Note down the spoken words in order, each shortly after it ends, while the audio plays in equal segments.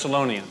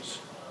Thessalonians.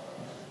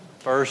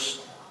 1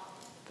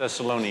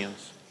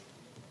 Thessalonians.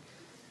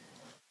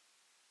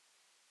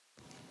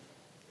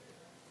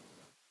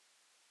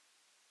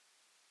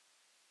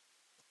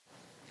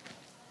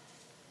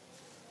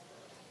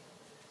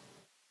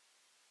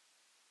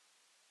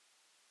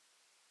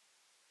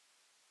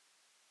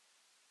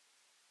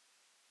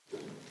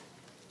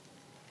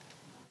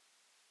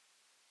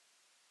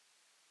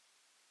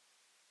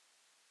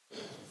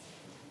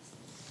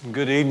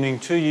 Good evening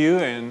to you,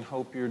 and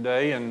hope your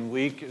day and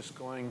week is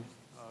going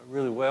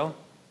really well.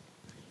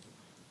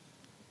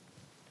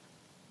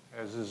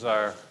 As is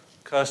our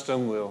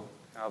custom, we'll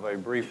have a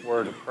brief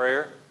word of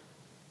prayer.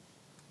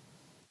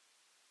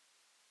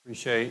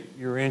 Appreciate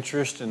your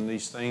interest in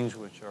these things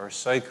which are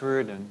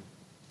sacred and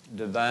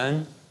divine.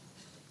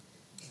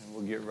 And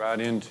we'll get right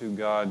into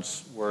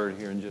God's word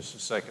here in just a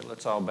second.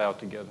 Let's all bow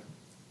together.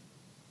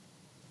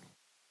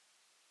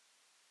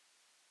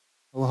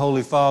 Oh,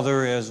 Holy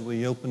Father, as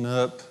we open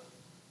up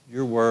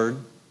your word,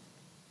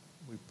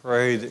 we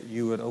pray that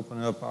you would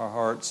open up our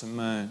hearts and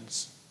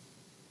minds.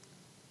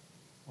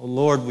 Oh,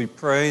 Lord, we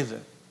pray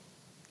that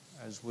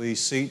as we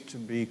seek to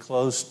be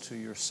close to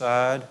your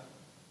side,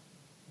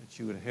 that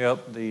you would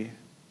help the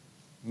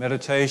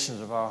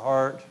meditations of our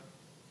heart,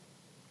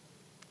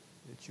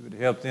 that you would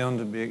help them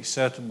to be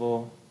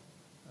acceptable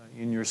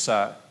in your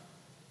sight.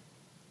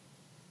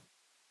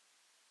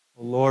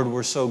 Oh, Lord,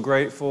 we're so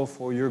grateful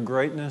for your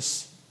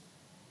greatness.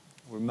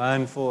 We're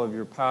mindful of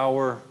your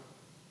power,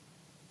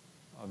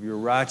 of your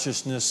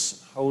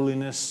righteousness,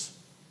 holiness.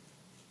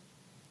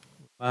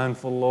 We're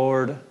mindful,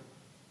 Lord,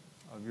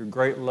 of your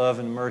great love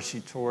and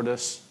mercy toward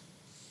us.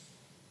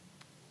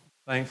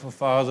 Thankful,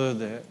 Father,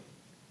 that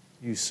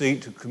you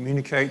seek to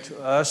communicate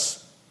to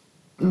us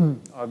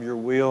of your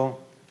will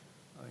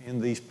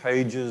in these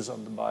pages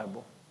of the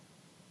Bible.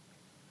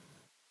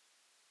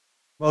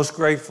 Most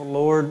grateful,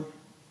 Lord,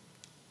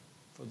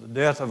 for the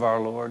death of our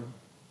Lord.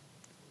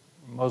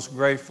 We're most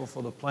grateful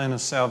for the plan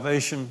of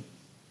salvation.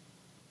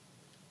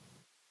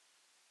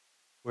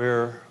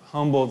 We're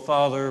humbled,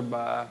 Father,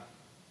 by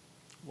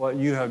what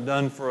you have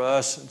done for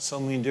us in so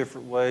many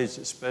different ways,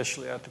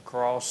 especially at the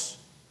cross.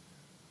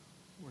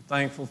 We're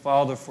thankful,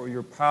 Father, for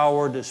your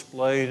power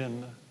displayed in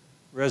the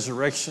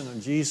resurrection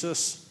of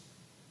Jesus.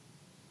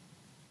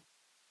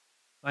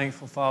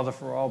 Thankful, Father,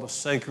 for all the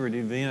sacred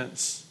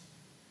events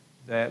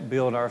that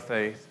build our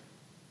faith.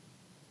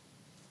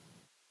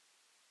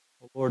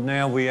 Lord,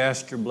 now we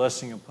ask your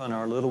blessing upon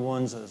our little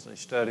ones as they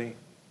study.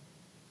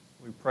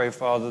 We pray,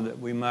 Father, that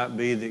we might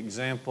be the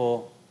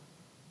example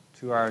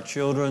to our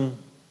children,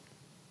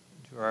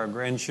 to our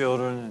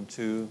grandchildren, and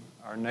to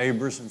our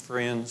neighbors and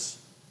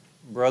friends,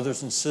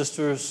 brothers and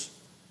sisters,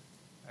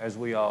 as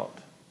we ought.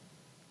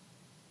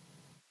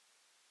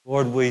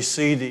 Lord, we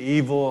see the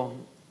evil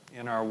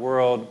in our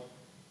world.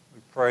 We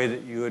pray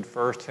that you would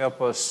first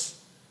help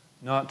us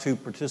not to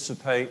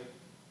participate,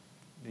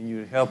 and you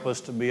would help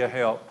us to be a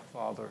help,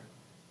 Father.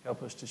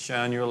 Help us to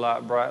shine your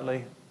light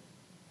brightly.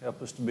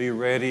 Help us to be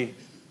ready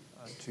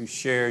to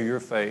share your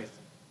faith.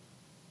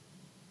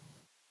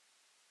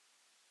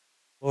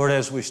 Lord,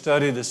 as we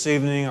study this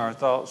evening, our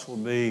thoughts will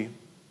be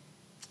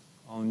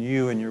on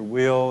you and your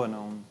will and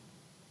on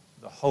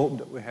the hope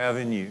that we have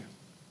in you.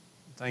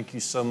 Thank you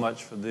so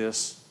much for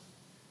this.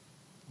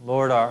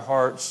 Lord, our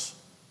hearts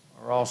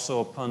are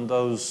also upon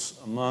those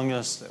among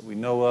us that we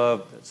know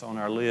of that's on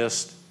our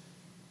list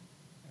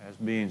as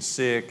being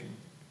sick.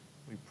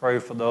 We pray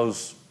for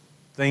those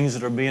things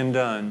that are being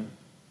done,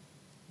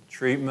 the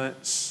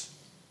treatments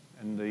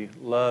and the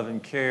love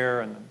and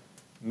care and the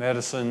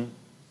medicine,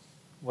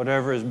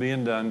 whatever is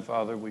being done,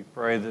 Father, we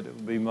pray that it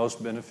will be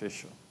most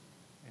beneficial.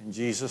 In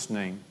Jesus'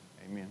 name,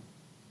 amen.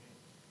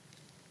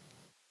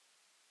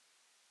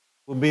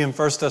 We'll be in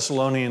 1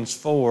 Thessalonians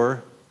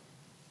 4,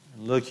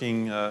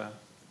 looking,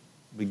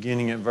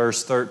 beginning at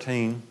verse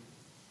 13.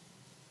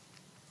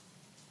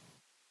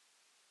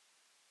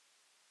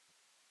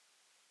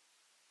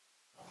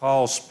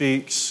 Paul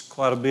speaks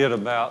quite a bit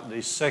about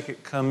the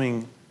second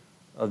coming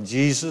of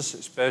Jesus,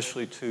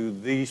 especially to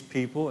these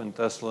people in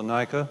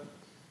Thessalonica.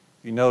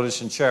 You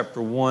notice in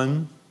chapter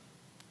 1,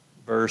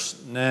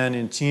 verse 9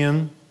 and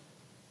 10,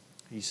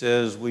 he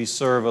says, "We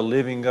serve a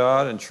living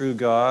God and true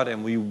God,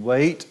 and we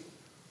wait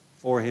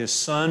for his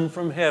Son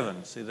from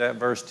heaven." See that,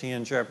 verse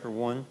 10, chapter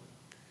 1?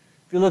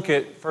 If you look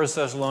at 1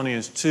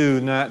 Thessalonians 2,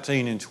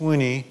 19 and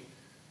 20,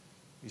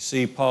 you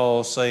see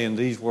Paul saying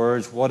these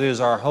words, "What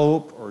is our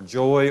hope or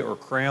joy or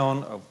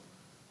crown of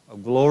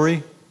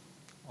glory?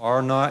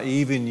 Are not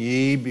even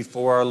ye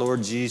before our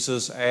Lord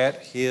Jesus at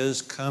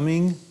his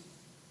coming?"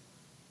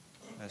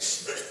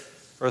 That's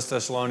 1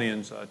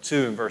 Thessalonians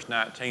 2 and verse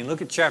 19.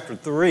 Look at chapter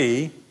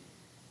 3.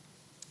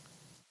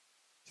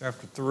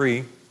 Chapter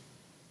 3,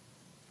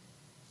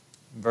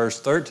 verse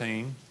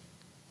 13.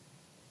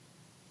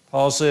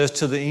 Paul says,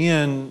 "To the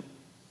end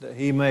that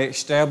he may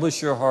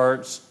establish your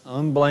hearts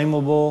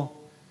unblameable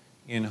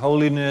in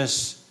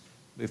holiness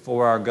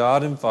before our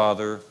God and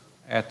Father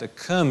at the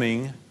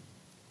coming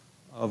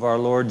of our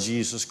Lord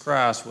Jesus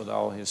Christ with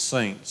all his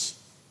saints."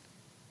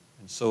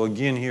 And so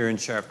again here in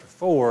chapter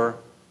 4,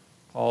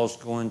 Paul's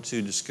going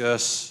to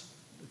discuss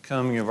the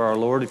coming of our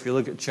Lord. If you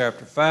look at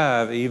chapter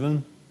 5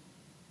 even,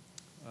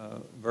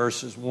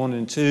 verses 1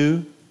 and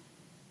 2,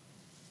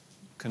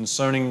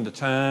 concerning the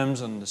times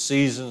and the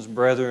seasons,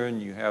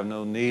 brethren, you have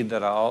no need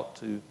that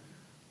ought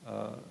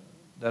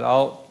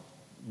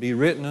be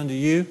written unto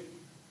you.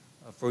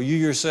 For you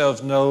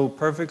yourselves know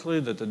perfectly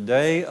that the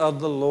day of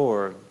the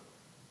Lord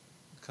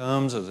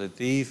comes as a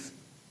thief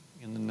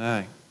in the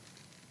night.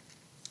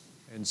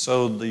 And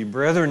so the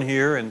brethren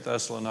here in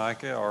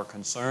Thessalonica are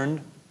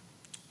concerned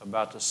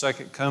about the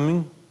second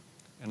coming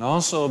and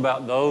also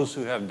about those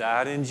who have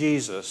died in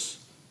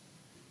Jesus.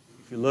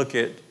 If you look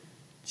at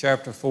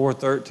chapter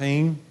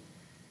 4:13,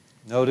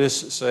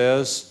 notice it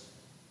says,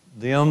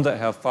 them that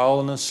have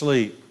fallen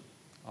asleep.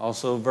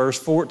 Also verse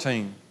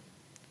 14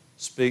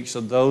 speaks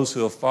of those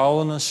who have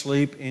fallen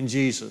asleep in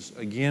Jesus.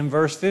 Again,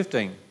 verse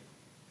 15,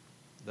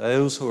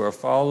 those who are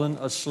fallen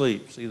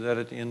asleep. See that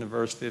at the end of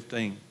verse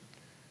 15.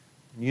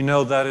 You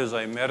know that is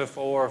a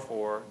metaphor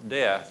for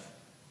death.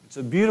 It's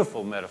a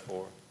beautiful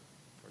metaphor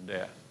for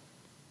death.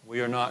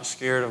 We are not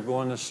scared of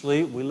going to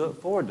sleep. We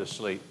look forward to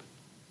sleep.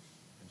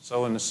 And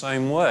so in the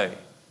same way,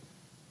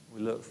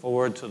 we look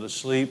forward to the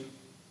sleep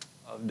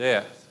of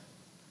death.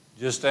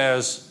 Just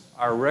as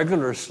our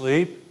regular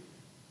sleep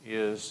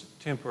is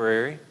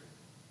temporary,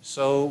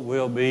 so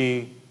will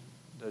be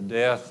the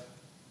death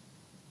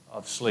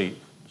of sleep,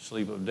 the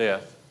sleep of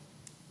death.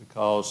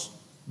 Because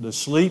the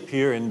sleep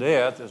here in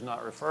death is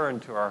not referring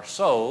to our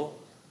soul,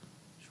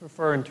 it's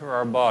referring to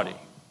our body.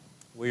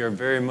 We are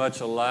very much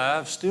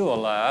alive, still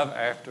alive,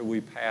 after we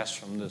pass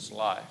from this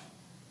life.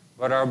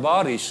 But our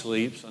body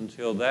sleeps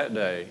until that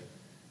day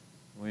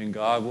when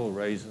God will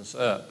raise us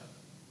up.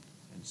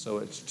 And so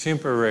it's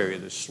temporary.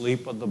 The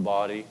sleep of the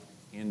body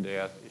in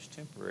death is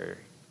temporary.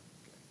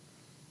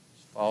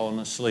 It's falling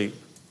asleep.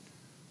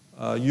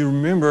 You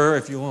remember,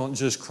 if you want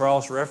just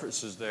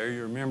cross-references there,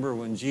 you remember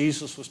when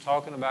Jesus was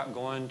talking about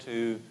going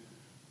to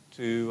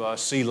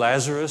see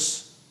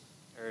Lazarus,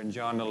 there in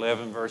John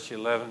 11, verse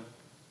 11,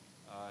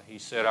 he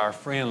said, our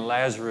friend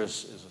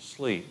Lazarus is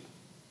asleep.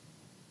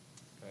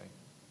 Okay.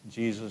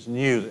 Jesus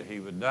knew that he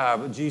would die,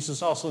 but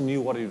Jesus also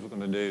knew what he was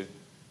going to do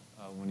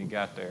when he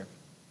got there.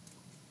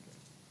 Okay.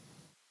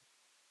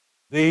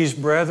 These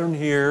brethren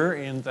here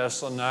in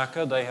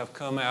Thessalonica, they have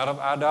come out of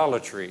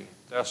idolatry.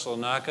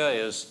 Thessalonica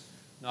is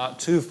not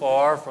too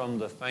far from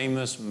the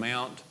famous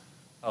Mount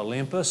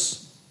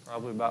Olympus,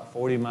 probably about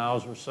 40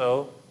 miles or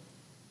so.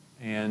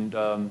 And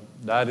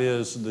that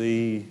is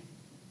the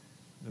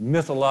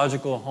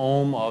mythological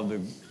home of the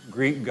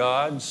Greek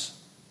gods.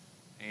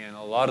 And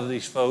a lot of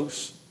these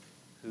folks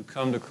who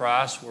come to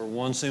Christ were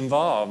once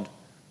involved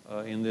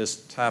in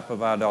this type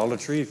of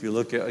idolatry. If you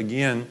look at,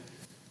 again,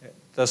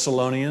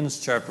 Thessalonians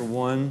chapter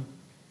 1,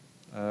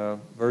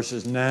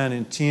 verses 9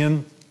 and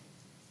 10,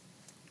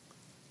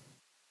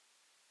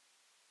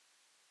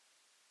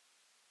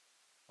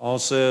 Paul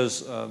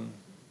says,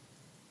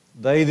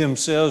 they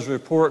themselves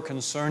report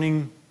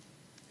concerning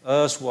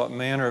us what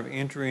manner of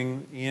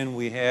entering in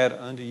we had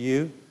unto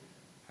you,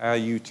 how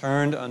you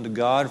turned unto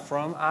God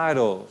from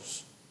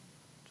idols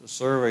to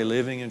serve a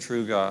living and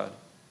true God,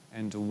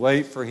 and to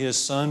wait for his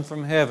Son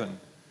from heaven,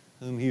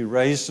 whom he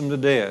raised from the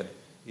dead,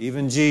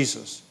 even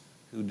Jesus,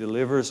 who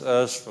delivers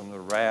us from the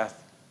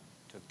wrath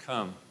to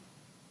come.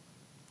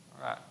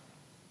 All right.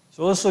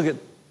 So let's look at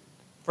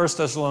 1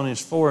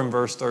 Thessalonians 4 and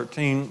verse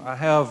 13. I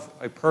have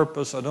a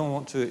purpose. I don't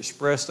want to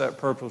express that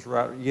purpose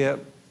right yet,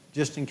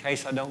 just in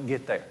case I don't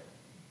get there.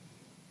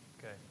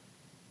 Okay.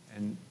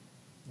 And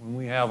when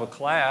we have a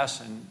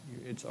class and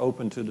it's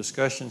open to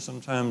discussion,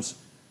 sometimes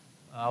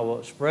I will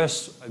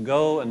express a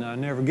goal and I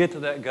never get to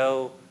that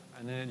goal,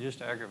 and then it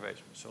just aggravates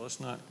me. So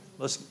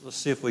let's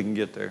see if we can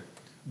get there.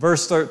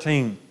 Verse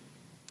 13.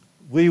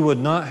 We would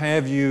not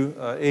have you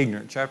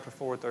ignorant. Chapter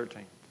 4,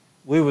 13.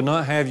 We would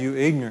not have you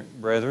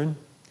ignorant, brethren.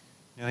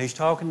 Now, he's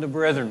talking to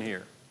brethren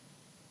here.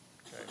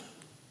 Okay.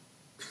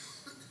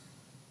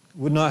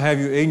 Would not have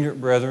you ignorant,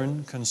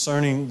 brethren,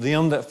 concerning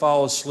them that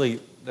fall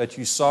asleep, that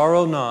you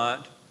sorrow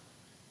not,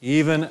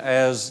 even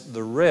as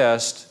the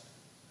rest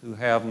who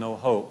have no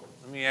hope.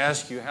 Let me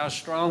ask you, how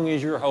strong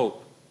is your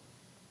hope?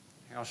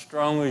 How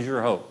strong is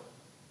your hope?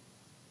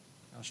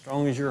 How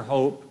strong is your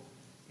hope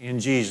in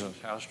Jesus?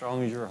 How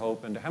strong is your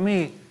hope? And how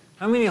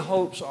many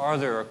hopes are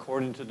there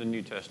according to the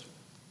New Testament?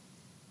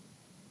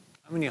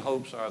 How many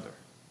hopes are there?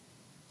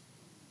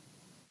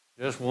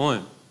 Just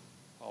one,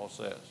 Paul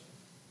says.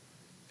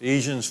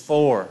 Ephesians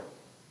 4,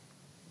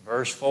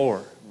 verse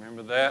 4.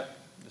 Remember that?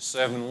 The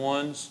 7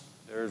 ones.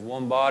 There is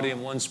one body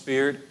and one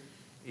spirit,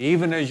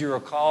 even as you are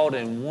called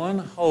in one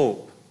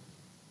hope.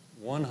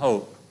 One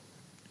hope.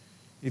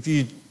 If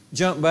you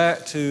jump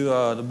back to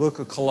the book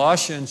of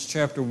Colossians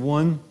chapter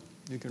 1,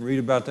 you can read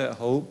about that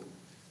hope.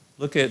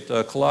 Look at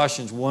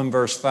Colossians 1,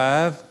 verse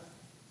 5.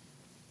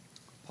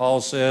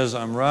 Paul says,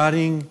 I'm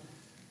writing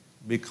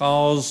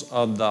because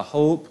of the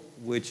hope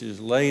which is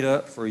laid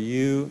up for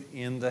you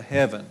in the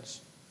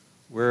heavens,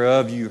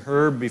 whereof you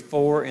heard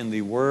before in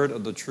the word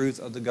of the truth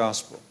of the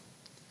gospel.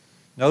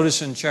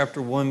 Notice in chapter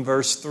 1,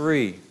 verse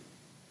 3,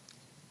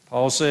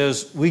 Paul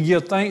says, we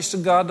give thanks to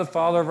God the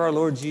Father of our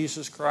Lord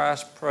Jesus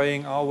Christ,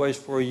 praying always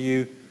for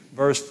you.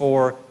 Verse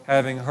 4,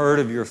 having heard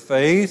of your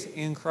faith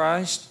in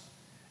Christ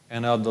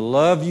and of the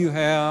love you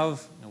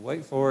have, and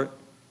wait for it,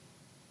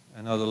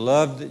 and of the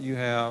love that you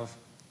have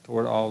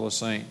toward all the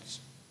saints,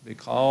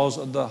 because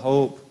of the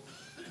hope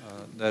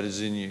that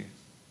is in you.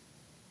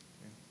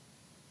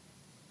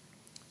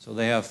 So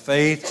they have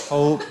faith,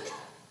 hope,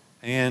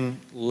 and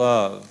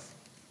love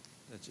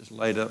that's just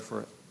laid up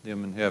for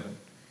them in heaven.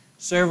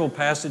 Several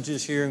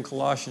passages here in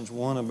Colossians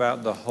 1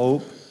 about the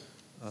hope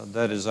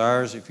that is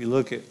ours. If you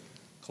look at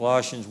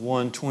Colossians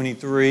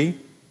 1:23, you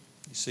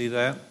see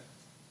that?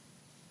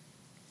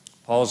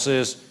 Paul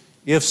says,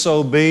 if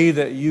so be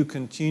that you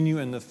continue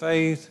in the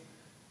faith,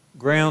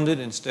 grounded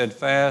and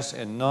steadfast,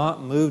 and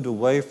not moved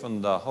away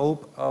from the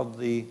hope of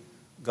the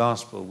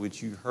gospel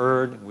which you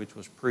heard and which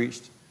was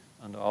preached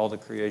unto all the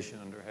creation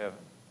under heaven.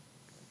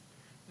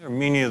 There are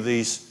many of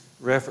these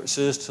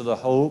references to the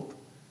hope,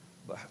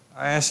 but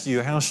I ask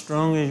you, how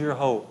strong is your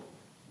hope?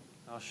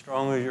 How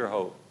strong is your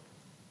hope?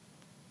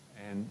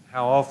 And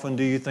how often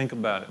do you think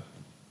about it?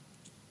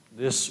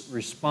 This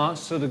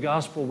response to the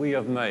gospel we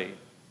have made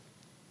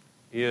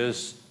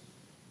is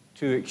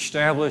to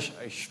establish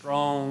a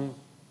strong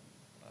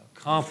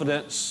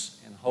confidence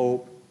and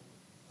hope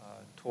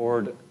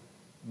toward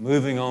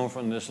moving on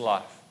from this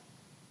life.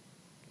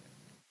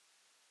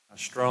 How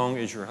strong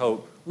is your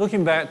hope?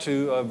 Looking back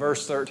to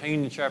verse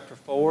 13 in chapter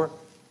 4,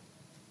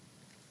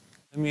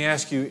 let me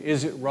ask you,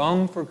 is it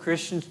wrong for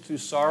Christians to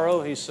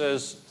sorrow? He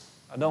says,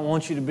 I don't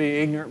want you to be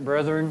ignorant,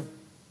 brethren,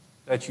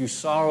 that you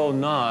sorrow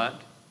not.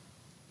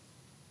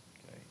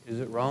 Okay.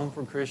 Is it wrong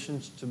for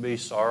Christians to be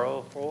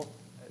sorrowful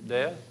at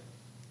death?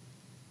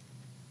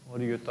 What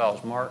are your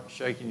thoughts? Mark,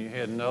 shaking your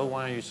head no.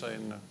 Why are you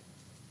saying no?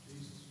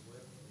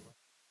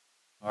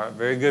 All right,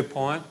 very good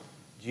point.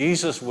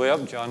 Jesus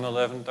wept, John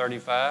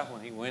 11:35,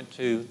 when he went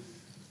to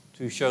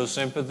show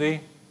sympathy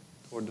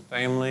toward the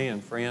family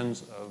and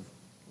friends of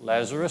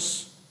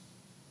Lazarus.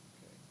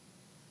 Okay.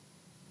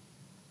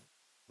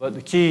 But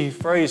the key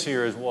phrase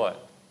here is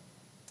what?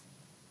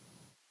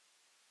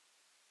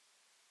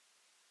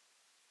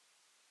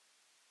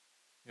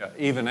 Yeah,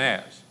 even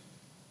as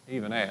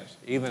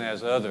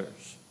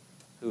others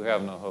who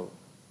have no hope.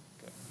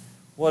 Okay.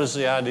 What is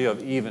the idea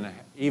of even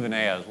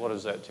as? What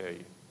does that tell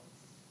you?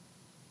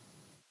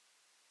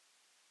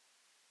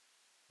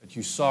 That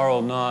you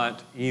sorrow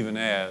not even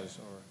as,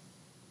 or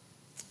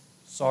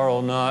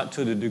sorrow not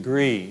to the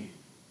degree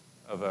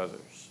of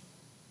others,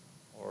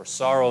 or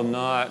sorrow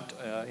not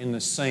in the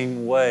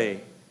same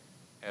way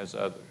as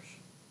others.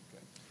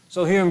 Okay.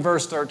 So here in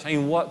verse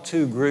 13, what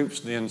two groups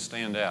then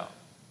stand out?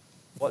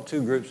 What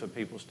two groups of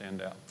people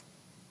stand out?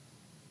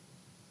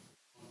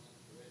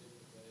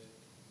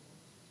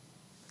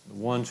 The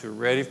ones who are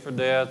ready for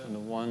death and the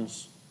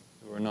ones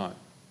who are not.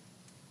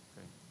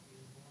 Okay.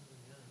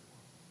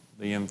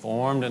 The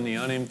informed and the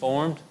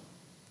uninformed.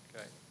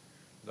 Okay.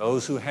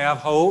 Those who have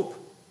hope,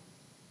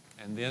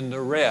 and then the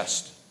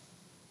rest.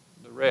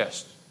 The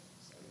rest.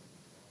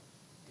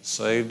 The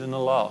saved and the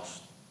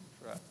lost.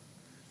 That's right.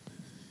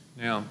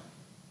 Now,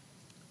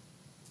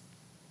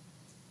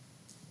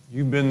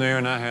 you've been there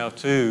and I have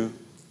too.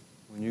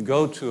 When you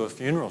go to a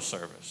funeral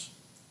service,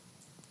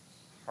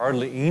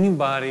 hardly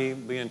anybody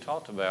being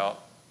talked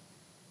about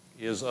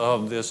is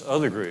of this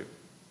other group.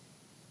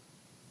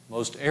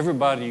 Most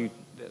everybody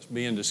that's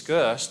being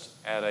discussed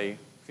at a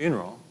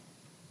funeral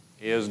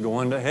is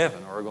going to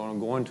heaven or going to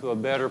go into a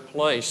better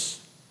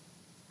place.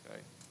 Okay.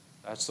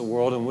 That's the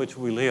world in which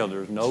we live.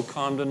 There's no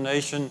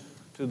condemnation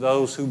to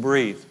those who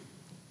breathe.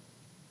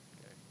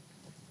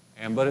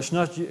 Okay. But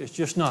it's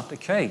just not the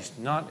case.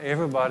 Not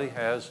everybody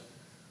has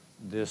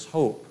this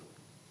hope.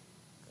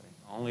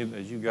 Only,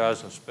 as you guys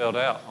have spelled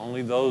out,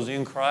 only those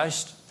in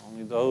Christ,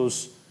 only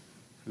those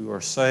who are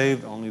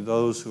saved, only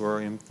those who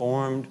are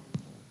informed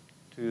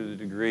to the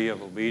degree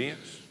of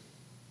obedience.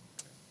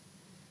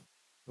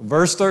 So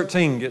verse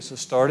 13 gets us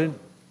started,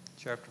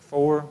 chapter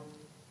 4,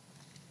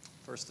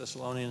 1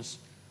 Thessalonians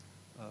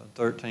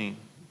 13,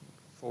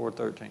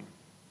 4:13.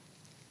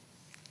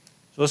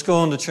 So let's go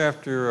on to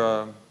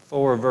chapter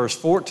 4, verse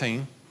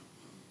 14.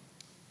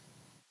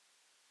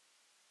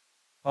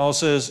 Paul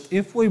says,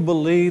 if we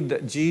believe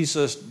that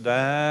Jesus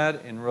died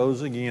and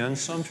rose again,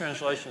 some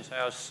translations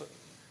have,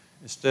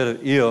 instead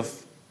of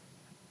if,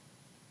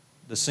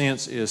 the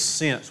sense is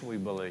since we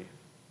believe.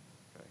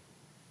 Okay.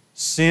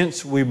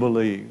 Since we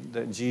believe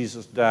that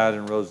Jesus died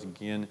and rose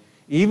again,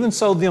 even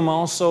so them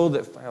also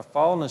that have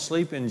fallen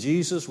asleep in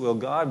Jesus will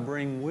God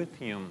bring with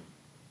him.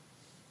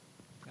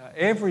 Now,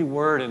 every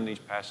word in these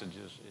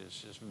passages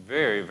is just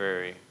very,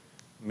 very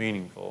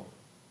meaningful.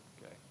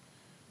 Okay.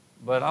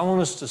 But I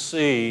want us to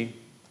see,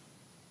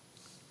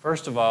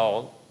 first of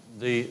all,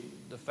 the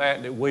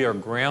fact that we are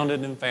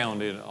grounded and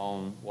founded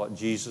on what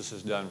Jesus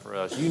has done for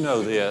us. You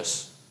know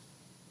this,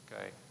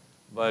 okay?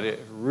 But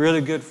it's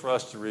really good for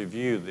us to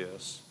review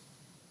this.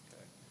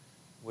 Okay?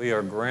 We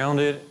are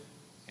grounded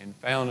and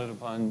founded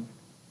upon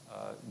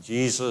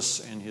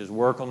Jesus and his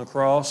work on the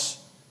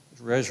cross,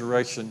 his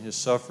resurrection, his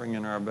suffering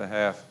in our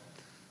behalf.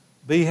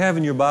 Be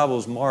having your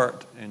Bibles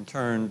marked and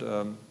turned,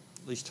 at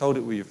least hold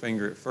it with your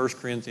finger at 1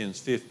 Corinthians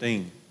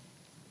 15,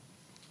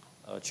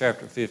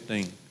 chapter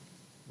 15.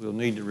 We'll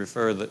need to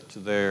refer to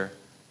there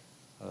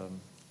a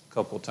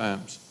couple of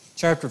times.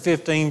 Chapter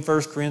 15,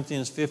 1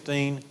 Corinthians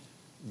 15,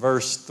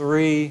 verse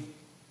 3.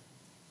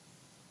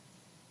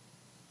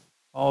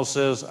 Paul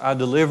says, I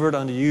delivered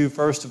unto you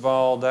first of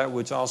all that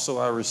which also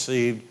I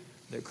received,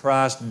 that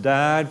Christ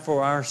died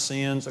for our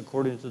sins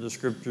according to the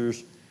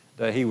Scriptures,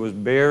 that he was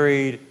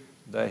buried,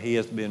 that he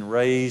hath been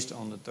raised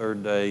on the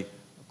third day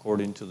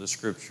according to the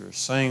Scriptures.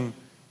 Same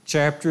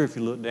chapter, if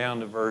you look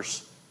down to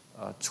verse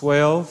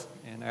 12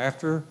 and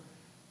after.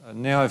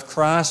 Now if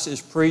Christ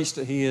is preached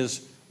that he has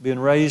been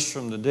raised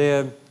from the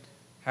dead,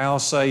 how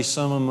say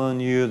some among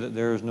you that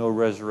there is no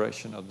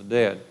resurrection of the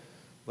dead?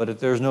 But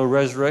if there is no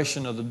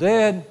resurrection of the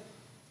dead,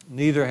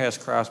 neither has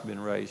Christ been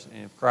raised.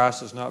 And if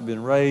Christ has not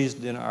been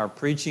raised, then our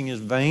preaching is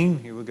vain.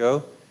 Here we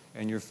go.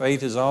 And your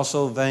faith is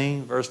also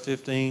vain. Verse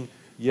 15,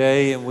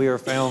 yea, and we are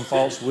found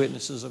false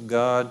witnesses of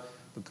God,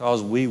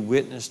 because we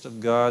witnessed of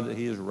God that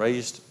he has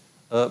raised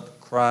up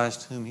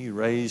Christ, whom he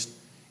raised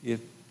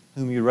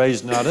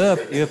not up,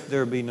 if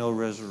there be no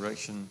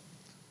resurrection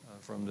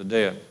from the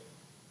dead.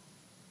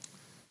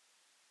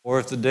 Or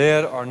if the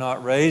dead are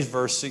not raised,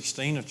 verse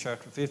 16 of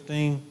chapter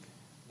 15,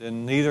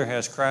 then neither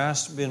has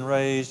Christ been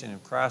raised, and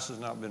if Christ has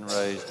not been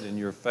raised, then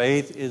your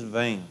faith is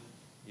vain,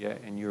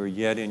 and you are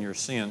yet in your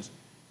sins.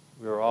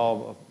 We are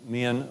all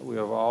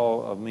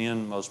of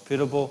men most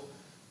pitiful.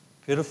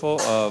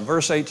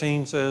 Verse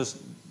 18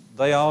 says,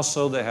 they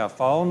also that have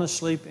fallen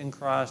asleep in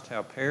Christ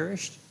have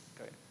perished.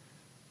 Okay.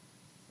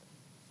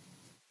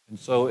 And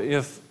so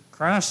if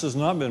Christ has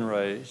not been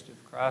raised,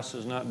 if Christ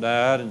has not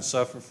died and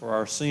suffered for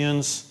our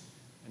sins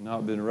and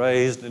not been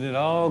raised, then it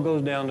all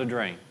goes down the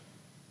drain.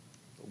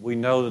 We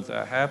know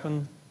that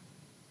happened,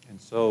 and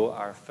so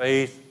our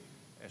faith,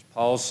 as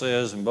Paul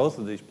says in both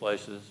of these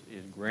places,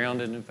 is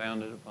grounded and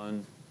founded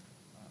upon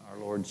our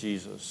Lord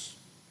Jesus.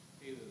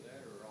 Either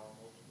that or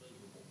almost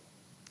miserable.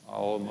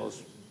 Almost.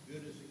 As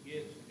good as it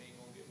gets, it ain't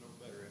going to get no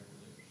better after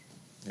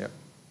this. Yep.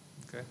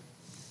 Okay.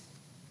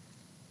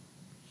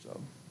 So,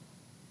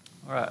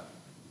 all right.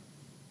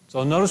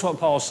 So notice what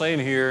Paul's saying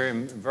here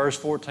in verse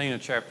 14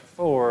 of chapter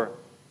 4.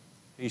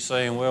 He's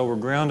saying, well, we're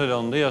grounded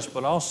on this,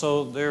 but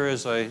also there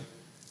is a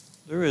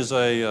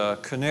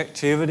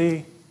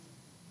connectivity,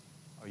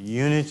 a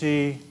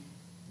unity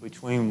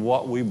between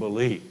what we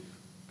believe.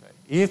 Okay.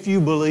 If you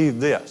believe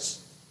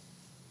this,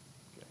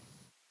 okay,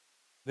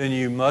 then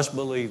you must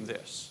believe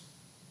this.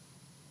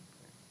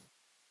 Okay.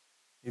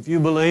 If you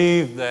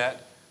believe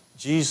that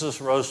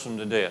Jesus rose from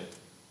the dead,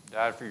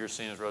 died for your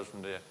sins, rose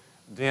from the dead,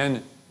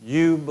 then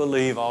you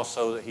believe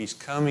also that he's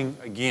coming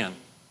again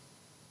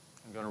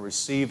and going to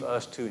receive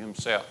us to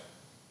himself.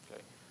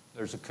 Okay.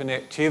 There's a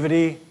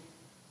connectivity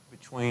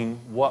between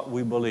what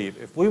we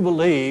believe. If we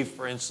believe,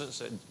 for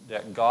instance,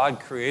 that God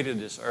created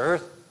this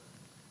earth,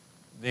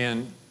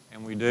 then,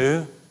 and we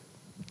do,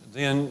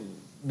 then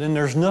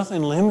there's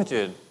nothing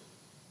limited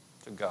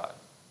to God.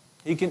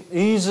 He can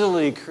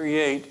easily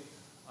create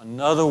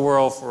another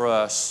world for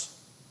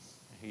us.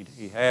 He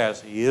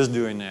is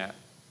doing that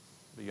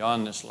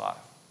beyond this life.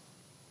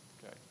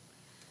 Okay.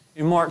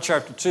 In Mark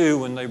chapter 2,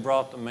 when they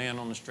brought the man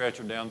on the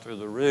stretcher down through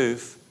the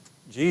roof,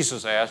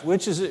 Jesus asked,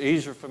 which is it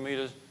easier for me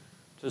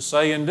to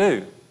say and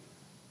do?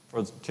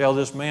 For tell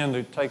this man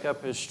to take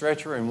up his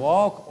stretcher and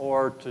walk,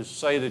 or to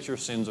say that your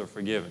sins are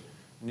forgiven?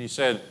 And he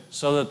said,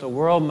 so that the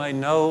world may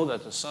know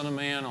that the Son of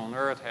Man on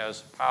earth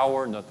has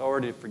power and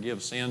authority to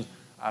forgive sins,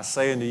 I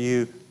say unto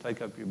you,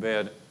 take up your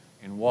bed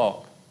and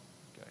walk.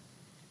 Okay.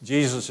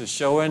 Jesus is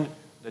showing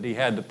that he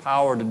had the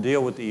power to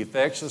deal with the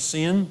effects of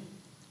sin.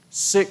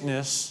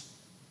 Sickness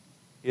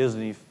is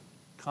the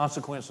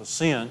consequence of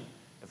sin.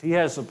 If he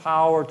has the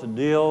power to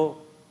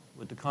deal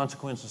with the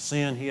consequence of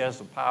sin, he has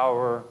the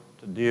power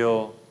to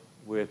deal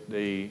with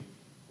the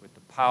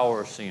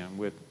power of sin,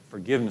 with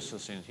forgiveness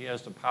of sins. He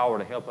has the power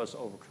to help us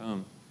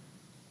overcome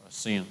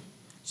sin.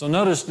 So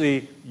notice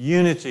the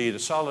unity, the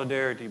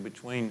solidarity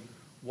between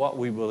what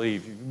we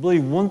believe. If you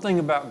believe one thing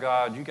about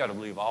God, you've got to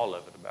believe all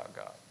of it about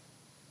God.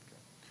 Okay.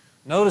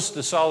 Notice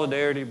the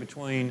solidarity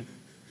between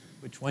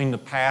the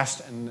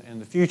past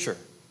and the future.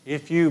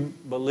 If you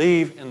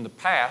believe in the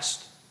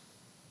past,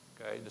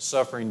 okay, the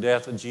suffering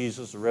death of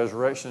Jesus, the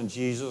resurrection of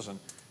Jesus, and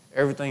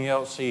everything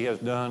else he has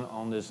done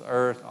on this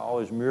earth, all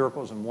his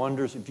miracles and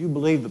wonders, if you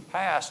believe the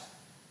past,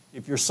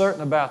 if you're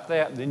certain about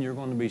that, then you're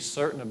going to be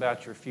certain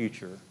about your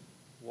future,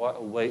 what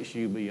awaits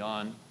you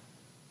beyond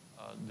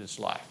this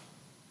life.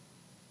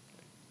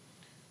 Okay.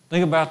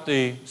 Think about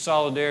the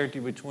solidarity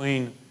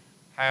between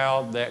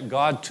how that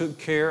God took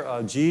care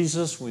of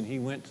Jesus when he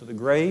went to the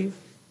grave.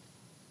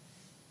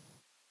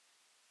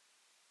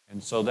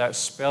 And so that's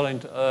spelling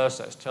to us,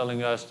 that's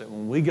telling us that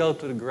when we go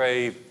to the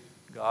grave,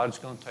 God's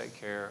going to take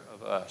care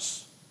of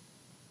us.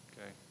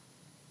 Okay?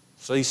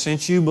 See,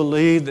 since you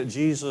believe that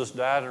Jesus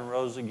died and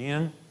rose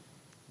again,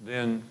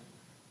 then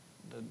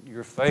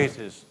your faith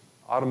is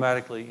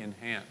automatically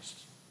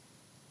enhanced.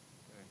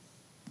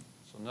 Okay?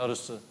 So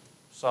notice the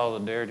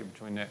solidarity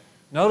between that.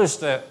 Notice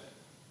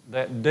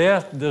that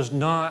death does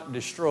not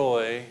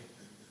destroy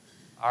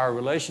our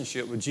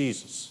relationship with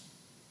Jesus.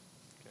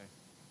 Okay.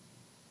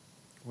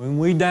 When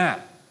we die,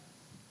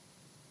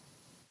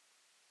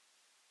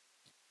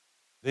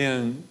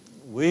 then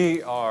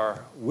we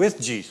are with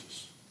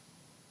Jesus.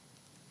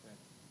 Okay.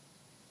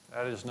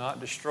 That is not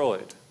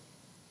destroyed.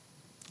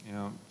 You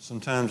know,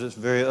 sometimes it's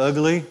very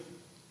ugly,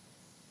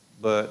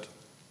 but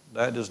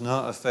that does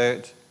not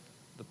affect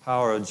the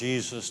power of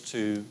Jesus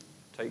to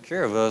take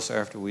care of us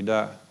after we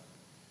die.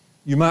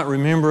 You might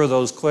remember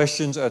those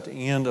questions at the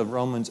end of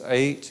Romans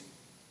 8,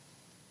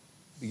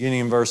 beginning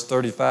in verse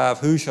 35.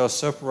 Who shall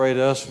separate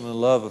us from the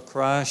love of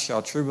Christ?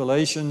 Shall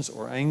tribulations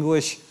or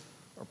anguish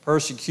or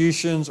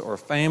persecutions or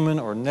famine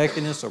or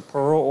nakedness or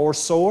peril or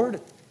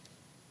sword?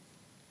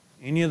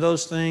 Any of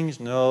those things?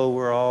 No,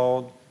 we're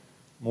all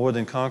more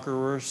than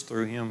conquerors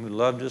through him who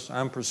loved us.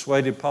 I'm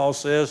persuaded, Paul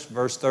says,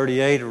 verse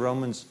 38 of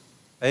Romans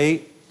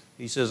 8,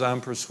 he says,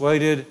 I'm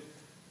persuaded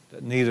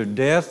that neither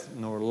death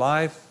nor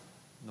life,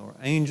 nor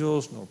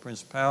angels, nor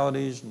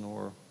principalities,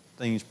 nor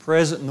things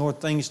present, nor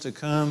things to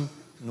come,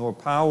 nor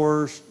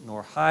powers,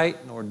 nor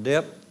height, nor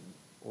depth,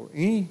 or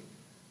any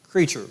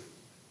creature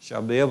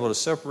shall be able to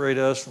separate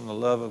us from the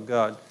love of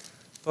God.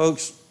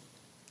 Folks,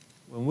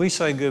 when we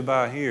say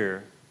goodbye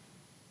here,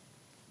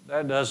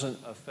 that doesn't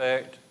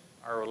affect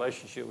our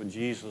relationship with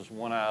Jesus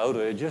one iota.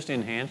 It just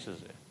enhances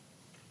it.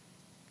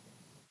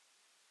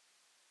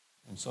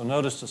 And so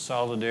notice the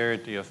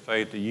solidarity of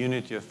faith, the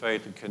unity of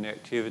faith, the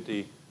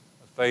connectivity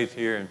of faith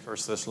here in 1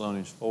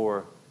 Thessalonians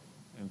 4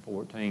 and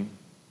 14.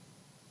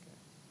 Okay.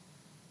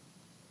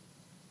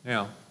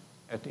 Now,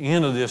 at the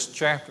end of this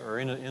chapter, or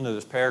end of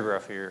this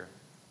paragraph here,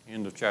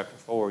 end of chapter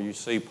 4, you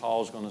see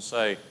Paul's going to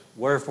say,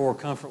 wherefore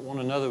comfort one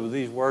another with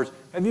these words.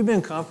 Have you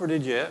been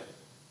comforted yet?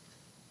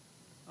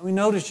 I mean,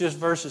 notice just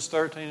verses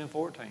 13 and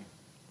 14.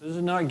 Does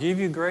it not give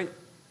you great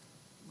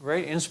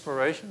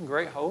inspiration,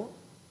 great hope?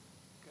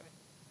 Okay.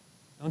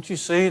 Don't you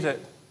see that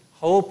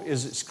hope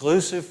is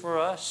exclusive for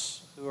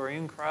us who are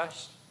in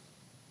Christ?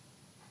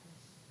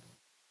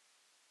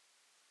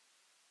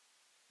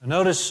 And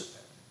notice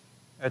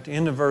at the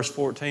end of verse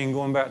 14,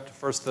 going back to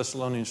 1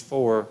 Thessalonians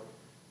 4,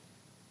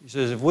 he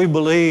says, if we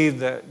believe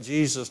that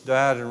Jesus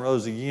died and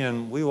rose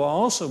again, we will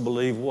also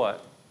believe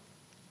what?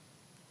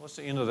 What's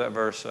the end of that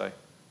verse say?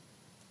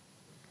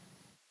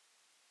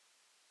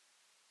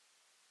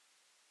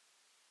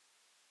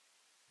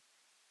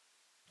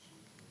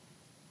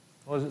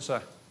 What does it say?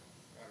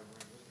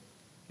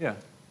 Yeah.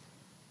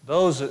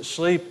 Those that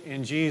sleep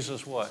in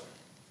Jesus, what?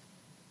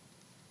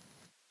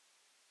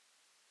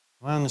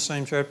 Am I in the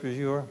same chapter as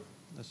you are?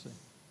 Let's see.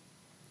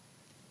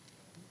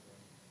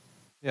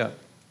 Yeah.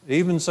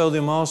 Even so,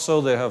 them also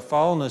that have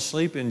fallen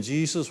asleep in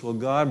Jesus will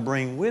God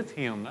bring with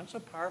him. That's a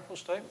powerful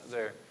statement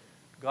there.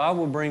 God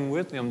will bring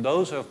with them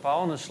those who have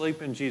fallen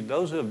asleep in Jesus.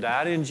 Those who have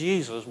died in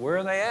Jesus, where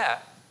are they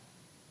at?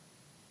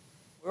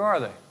 Where are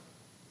they?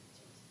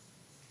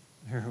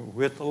 They're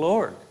with the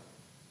Lord.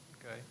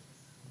 Okay?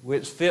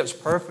 Which fits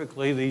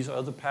perfectly these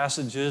other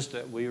passages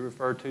that we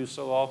refer to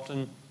so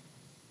often,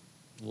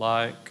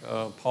 like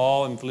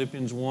Paul in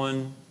Philippians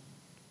 1,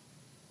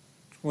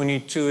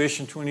 22-ish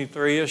and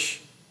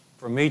 23-ish.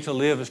 For me to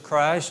live is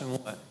Christ, and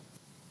what?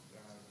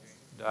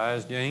 Die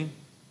is gain.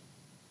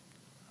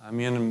 I'm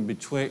in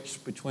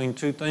between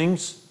two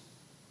things.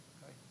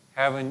 Okay.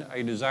 Having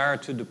a desire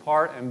to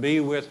depart and be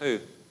with who?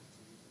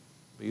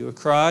 Be with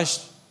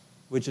Christ,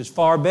 which is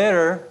far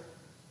better.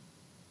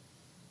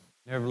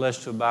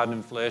 Nevertheless, to abide in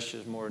the flesh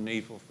is more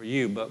needful for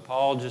you. But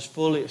Paul just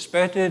fully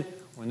expected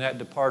when that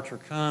departure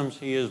comes,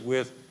 he is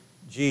with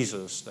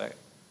Jesus.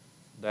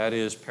 That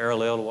is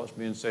parallel to what's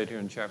being said here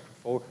in chapter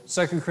 4.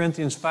 2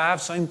 Corinthians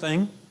 5, same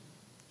thing.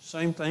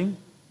 Same thing.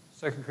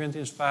 2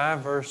 Corinthians 5,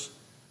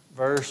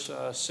 verse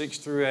 6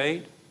 through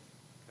 8.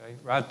 Okay.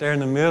 Right there in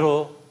the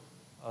middle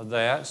of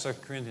that, 2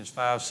 Corinthians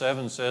 5,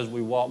 7 says,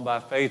 we walk by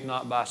faith,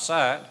 not by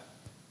sight.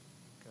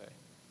 Okay.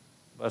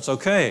 But it's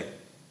okay,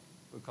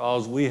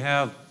 because we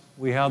have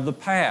the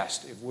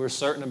past. If we're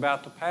certain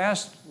about the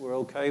past, we're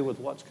okay with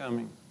what's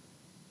coming.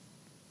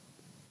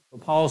 But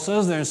Paul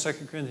says there in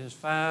 2 Corinthians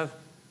 5,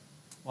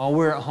 while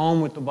we're at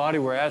home with the body,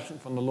 we're absent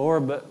from the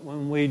Lord, but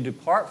when we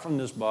depart from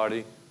this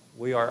body,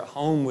 we are at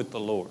home with the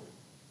Lord.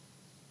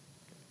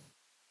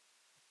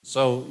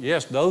 So,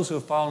 yes, those who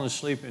have fallen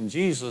asleep in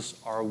Jesus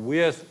are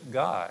with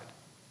God.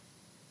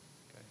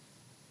 Okay.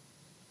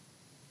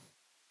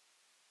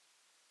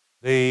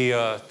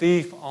 The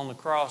thief on the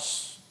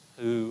cross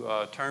who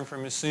turned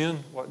from his sin,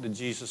 what did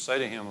Jesus say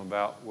to him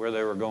about where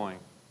they were going?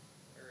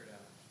 Paradise.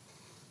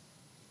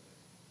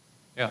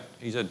 Yeah,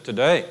 he said,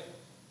 today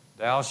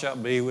thou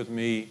shalt be with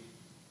me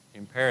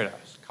in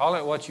paradise. Call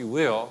it what you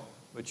will,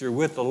 but you're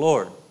with the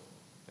Lord.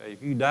 Okay?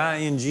 If you die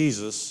in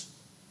Jesus,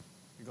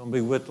 you're going to be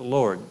with the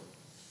Lord.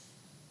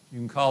 You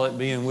can call it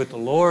being with the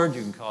Lord.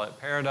 You can call it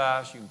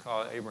paradise. You can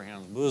call it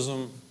Abraham's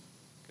bosom.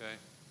 Okay?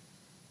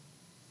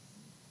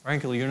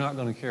 Frankly, you're not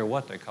going to care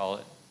what they call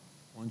it.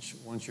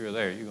 Once you're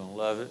there, you're going to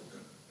love it.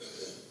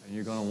 And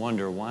you're going to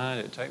wonder, why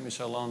did it take me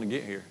so long to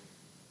get here?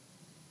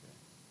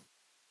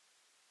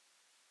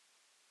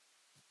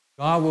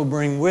 God will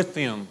bring with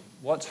them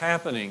what's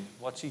happening.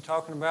 What's he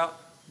talking about?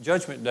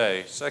 Judgment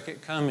Day,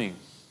 second coming.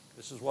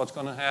 This is what's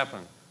going to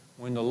happen.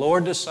 When the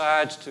Lord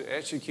decides to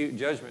execute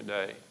Judgment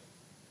Day,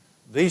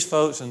 these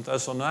folks in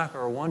Thessalonica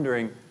are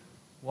wondering,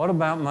 what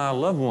about my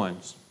loved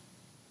ones?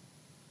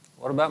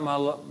 What about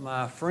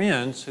my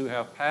friends who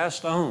have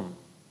passed on?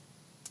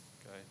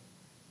 Okay.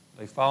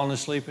 They've fallen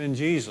asleep in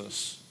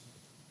Jesus.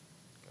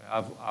 Okay.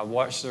 I've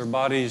watched their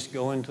bodies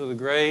go into the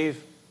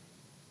grave.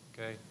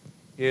 Okay.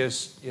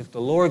 If the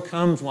Lord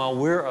comes while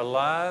we're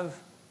alive,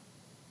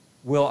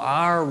 will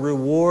our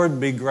reward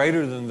be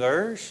greater than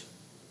theirs?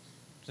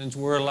 Since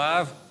we're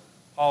alive,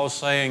 Paul's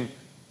saying,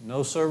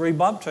 no sirree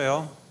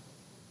bobtail.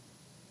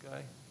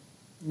 Okay?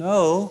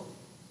 No.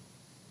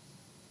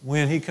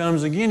 When he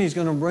comes again, he's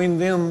going to bring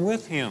them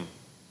with him.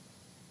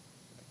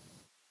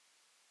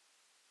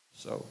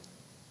 So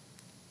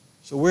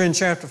we're in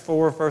chapter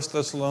 4, 1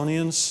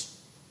 Thessalonians,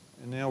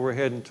 and now we're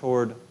heading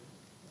toward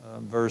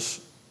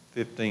verse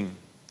 15.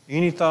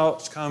 Any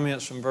thoughts,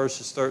 comments from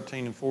verses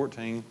 13 and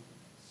 14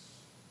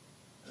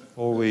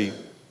 before we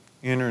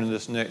enter into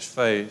this next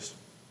phase?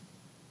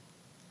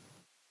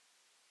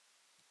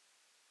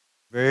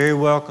 Very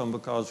welcome,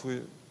 because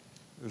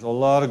there's a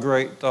lot of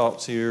great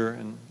thoughts here,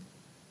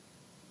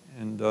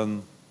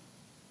 and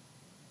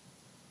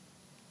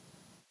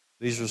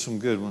these are some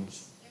good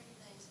ones.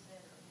 Everything's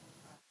better in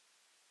Christ.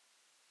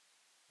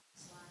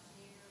 It's life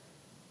here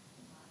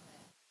and like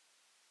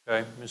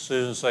that. Okay, Miss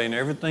Susan's saying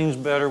everything's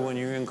better when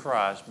you're in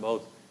Christ,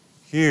 both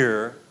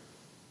here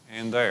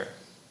and there.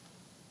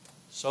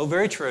 So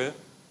very true. And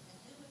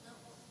who would not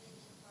want to be in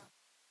Christ?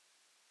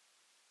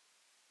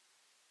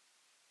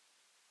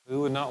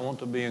 Who would not want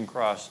to be in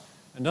Christ?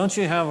 And don't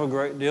you have a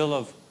great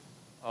deal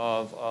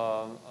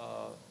of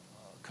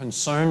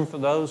concern for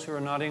those who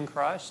are not in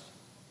Christ?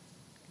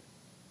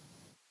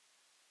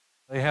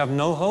 They have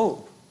no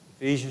hope.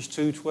 Ephesians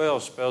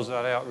 2:12 spells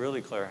that out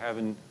really clear.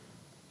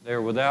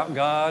 They're without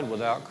God,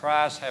 without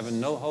Christ, having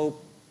no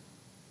hope.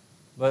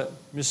 But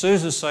Miss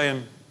Susan's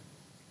saying,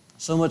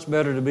 so much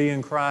better to be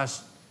in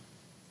Christ.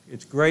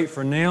 It's great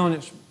for now, and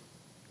it's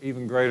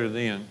even greater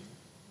then,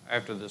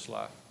 after this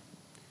life.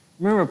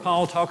 Remember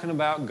Paul talking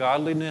about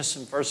godliness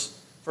in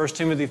 1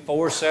 Timothy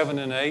 4, 7,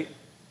 and 8?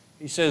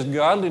 He says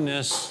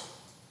godliness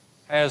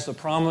has the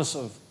promise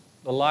of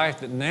the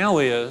life that now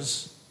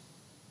is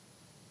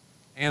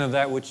and of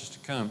that which is to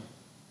come.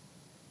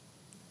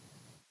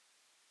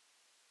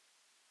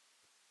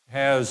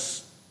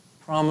 Has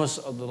promise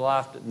of the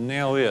life that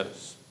now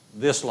is,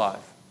 this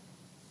life,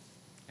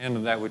 and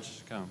of that which is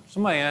to come.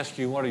 Somebody asks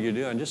you, what are you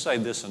doing? Just say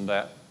this and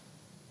that.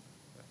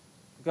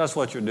 That's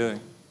what you're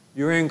doing.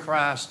 You're in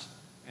Christ,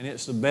 and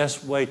it's the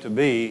best way to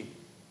be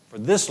for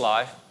this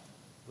life,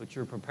 but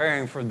you're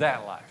preparing for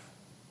that life.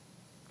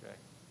 Okay?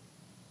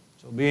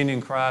 So being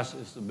in Christ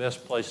is the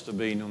best place to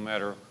be, no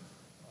matter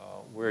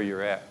where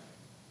you're at.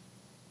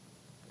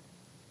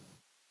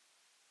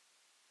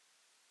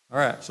 All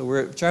right, so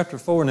we're at chapter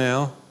 4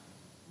 now,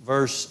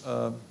 verse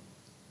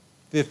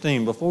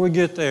 15. Before we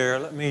get there,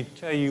 let me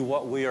tell you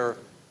what we're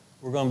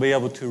going to be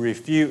able to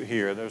refute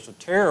here. There's a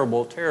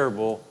terrible,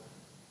 terrible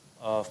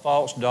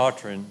false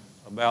doctrine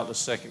about the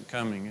second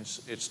coming.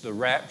 It's the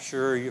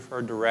rapture. You've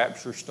heard the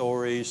rapture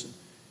stories,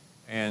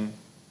 and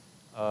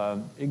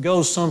it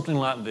goes something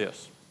like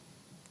this,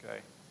 okay?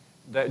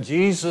 That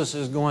Jesus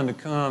is going to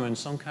come in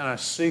some kind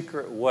of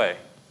secret way.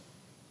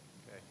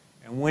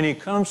 And when he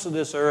comes to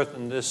this earth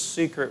in this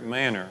secret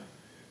manner,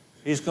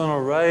 he's going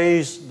to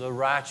raise the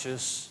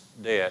righteous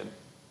dead.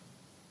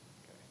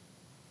 Okay.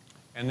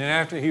 And then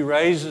after he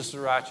raises the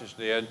righteous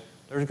dead,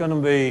 there's going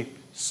to be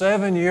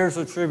 7 years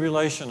of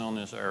tribulation on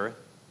this earth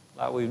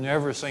like we've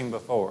never seen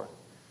before.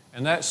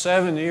 And that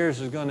 7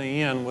 years is going to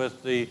end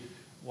with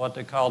what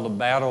they call the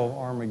Battle of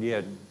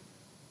Armageddon.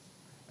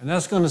 And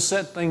that's going to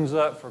set things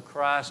up for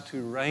Christ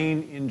to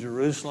reign in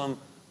Jerusalem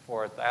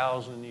for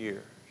 1,000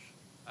 years.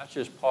 That's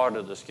just part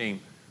of the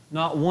scheme.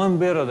 Not one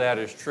bit of that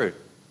is true.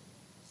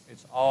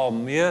 It's all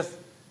myth,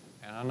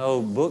 and I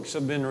know books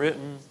have been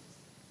written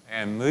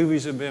and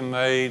movies have been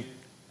made,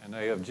 and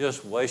they have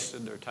just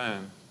wasted their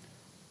time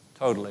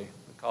totally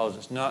because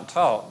it's not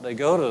taught. They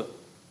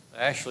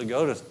actually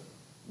go to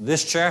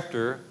this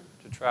chapter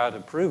to try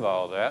to prove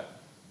all that,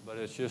 but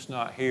it's just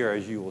not here,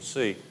 as you will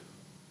see.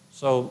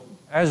 So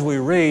as we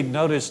read,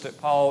 notice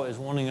that Paul is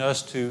wanting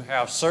us to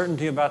have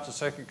certainty about the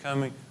second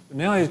coming. But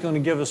now he's going to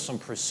give us some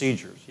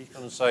procedures. He's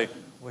going to say,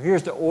 well,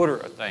 here's the order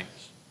of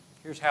things.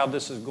 Here's how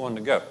this is going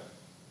to go.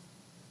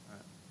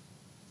 Right.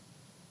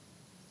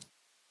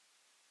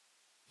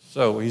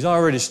 So he's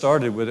already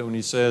started with it when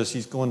he says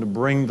he's going to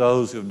bring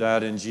those who have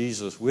died in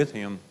Jesus with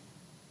him.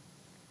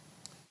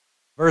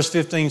 Verse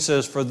 15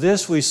 says, for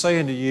this we say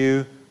unto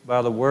you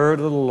by the word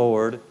of the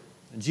Lord.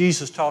 And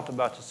Jesus talked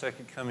about the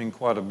second coming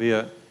quite a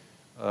bit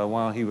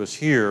while he was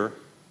here,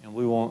 and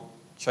we won't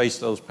chase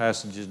those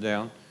passages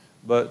down.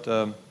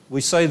 But we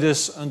say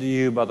this unto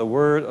you by the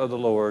word of the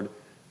Lord,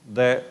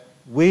 that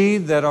we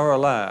that are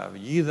alive,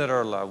 ye that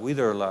are alive, we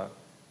that are alive,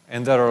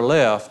 and that are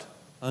left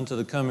unto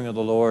the coming of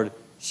the Lord,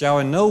 shall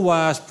in no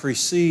wise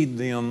precede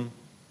them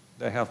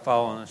they have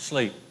fallen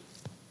asleep.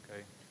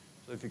 Okay?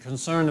 So if you're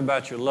concerned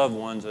about your loved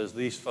ones, as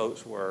these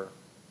folks were,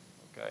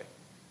 okay,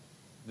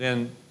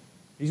 then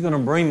he's going to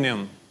bring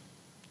them.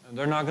 And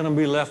they're not going to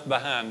be left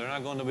behind. They're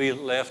not going to be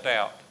left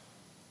out.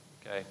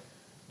 Okay?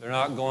 They're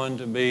not going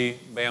to be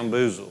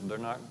bamboozled.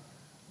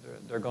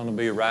 They're going to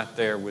be right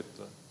there with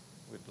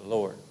the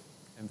Lord.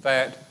 In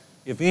fact,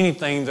 if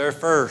anything, they're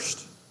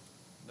first.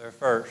 They're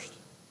first.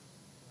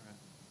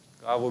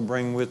 God will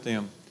bring with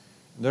them.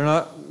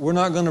 We're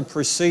not going to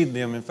precede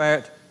them. In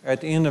fact,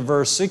 at the end of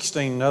verse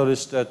 16,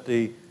 notice that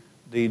the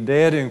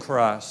dead in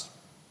Christ,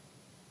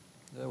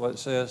 is that what it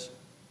says?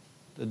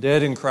 The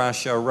dead in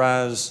Christ shall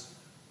rise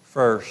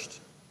first.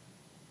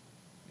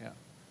 Yeah.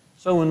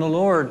 So when the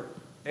Lord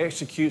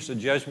executes the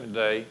judgment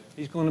day,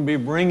 He's going to be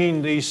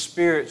bringing these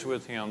spirits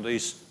with Him,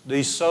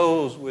 these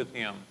souls with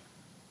Him,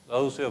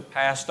 those who have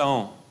passed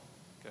on.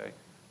 Okay.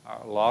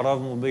 A lot of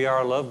them will be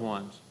our loved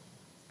ones.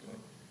 Okay.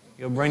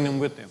 He'll bring them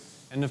with Him.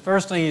 And the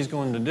first thing He's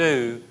going to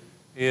do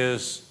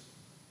is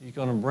He's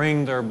going to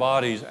bring their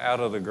bodies out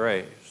of the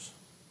graves.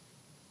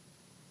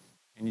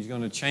 And He's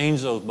going to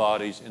change those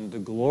bodies into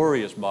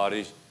glorious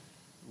bodies,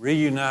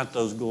 reunite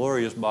those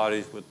glorious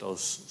bodies with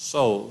those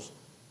souls,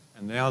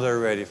 and now they're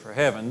ready for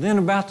heaven. Then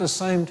about the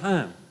same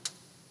time,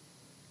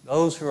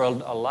 those who are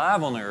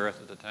alive on the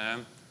earth at the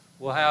time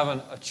will have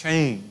a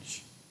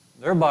change.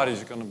 Their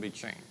bodies are going to be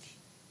changed.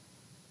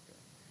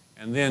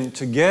 And then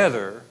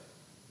together,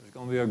 there's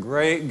going to be a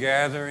great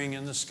gathering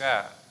in the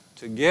sky.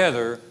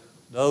 Together,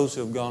 those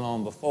who have gone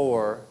on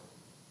before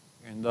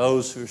and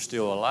those who are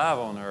still alive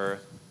on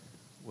earth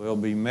will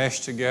be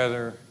meshed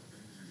together,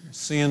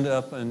 ascend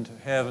up into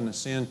heaven,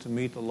 ascend to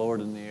meet the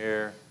Lord in the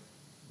air.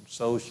 And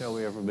so shall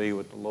we ever be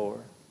with the Lord.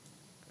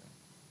 Okay.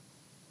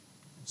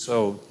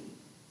 So,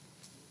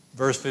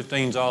 verse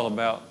 15 is all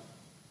about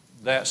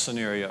that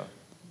scenario.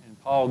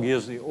 And Paul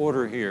gives the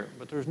order here.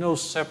 But there's no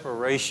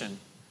separation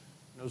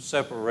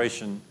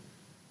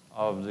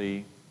of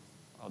the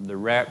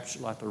rapture,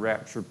 like the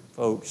rapture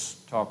folks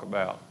talk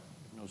about.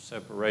 No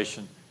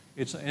separation.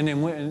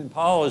 And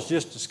Paul is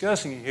just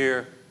discussing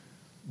here,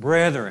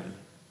 brethren.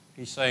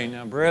 He's saying,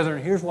 now,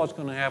 brethren, here's what's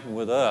going to happen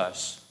with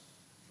us.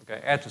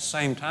 Okay, at the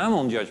same time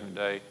on Judgment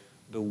Day,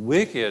 the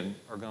wicked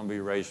are going to be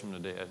raised from the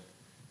dead,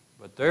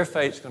 but their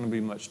fate's going to be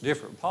much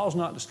different. Paul's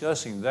not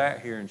discussing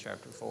that here in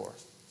chapter 4.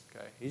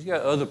 Okay, he's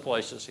got other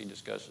places he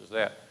discusses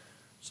that,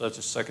 such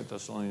as 2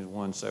 Thessalonians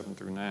 1, 7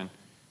 through 9,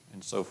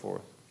 and so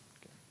forth.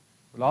 Okay.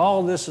 But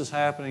all this is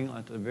happening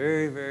at the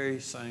very, very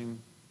same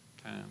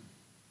time.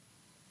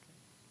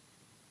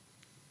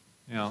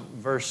 Okay. Now,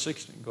 verse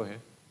 16, go ahead.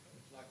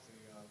 It's like the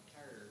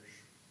tires.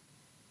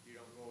 You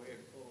don't go ahead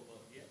and pull them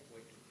up yet,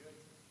 wait till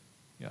judgment.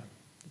 Yeah.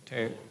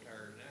 Pull the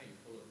tires now, you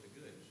pull up the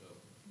good, so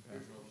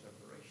there's no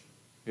separation.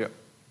 Yep.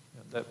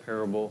 Yeah, that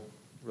parable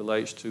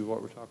relates to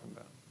what we're talking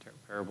about,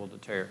 parable of the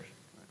tares.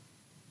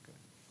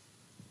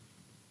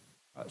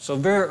 Right. Okay. So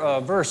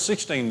verse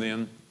 16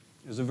 then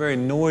is a very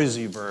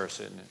noisy verse,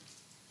 isn't it?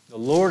 The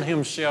Lord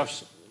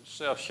himself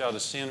shall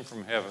descend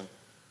from heaven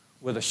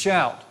with a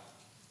shout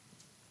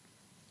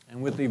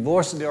and with the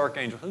voice of the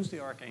archangel. Who's the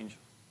archangel?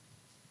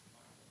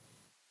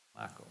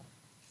 Michael.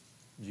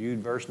 Jude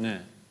verse 9,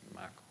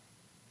 Michael.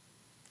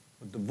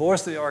 With the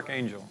voice of the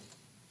archangel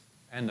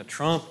and the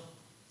trump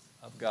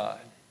of God.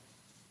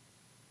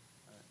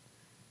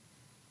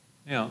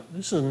 Now,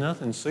 this is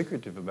nothing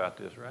secretive about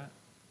this, right?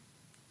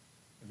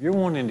 If you're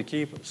wanting to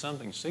keep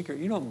something secret,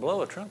 you don't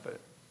blow a trumpet.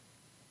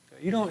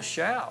 Okay? You don't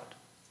shout.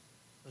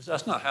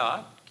 That's not how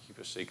I keep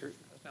a secret.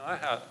 That's not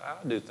how I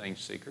do things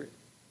secret.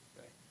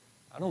 Okay?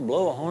 I don't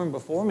blow a horn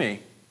before me.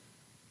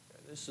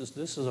 Okay? This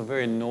is a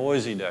very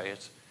noisy day.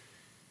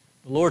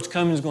 The Lord's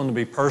coming is going to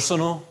be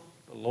personal.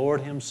 The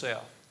Lord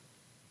himself.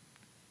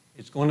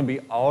 It's going to be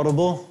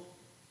audible.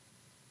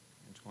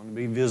 It's going to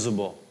be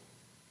visible.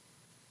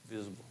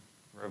 Visible.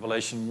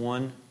 Revelation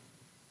 1,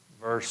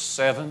 verse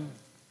 7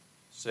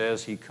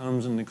 says he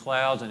comes in the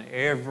clouds and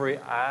every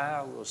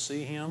eye will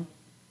see him.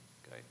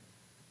 Okay.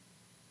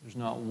 There's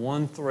not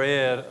one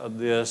thread of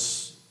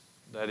this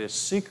that is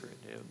secret.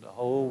 The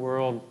whole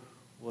world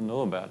will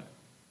know about it.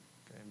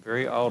 Okay.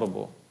 Very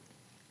audible.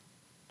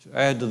 To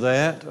add to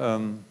that,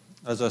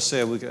 as I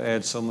said, we could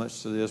add so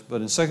much to this,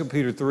 but in 2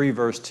 Peter 3,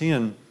 verse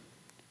 10,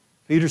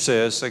 Peter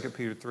says, 2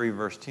 Peter 3,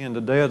 verse 10,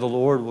 the day of the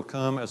Lord will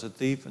come as a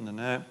thief in the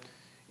night,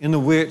 in the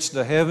which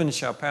the heavens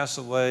shall pass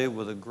away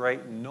with a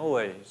great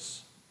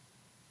noise.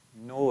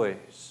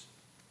 Noise.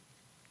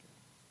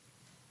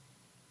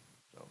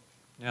 So,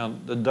 now,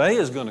 the day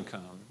is going to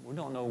come. We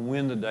don't know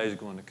when the day is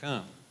going to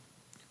come.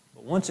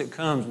 But once it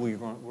comes, we're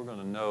going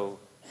to know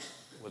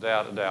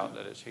without a doubt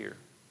that it's here.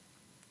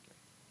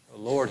 The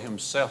Lord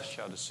himself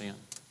shall descend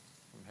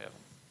from heaven.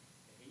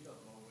 And he don't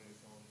know when it's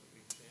going to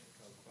be sent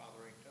because the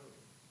Father ain't told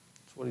him.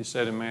 That's what he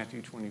said in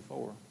Matthew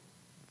 24.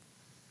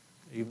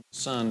 Even the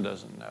Son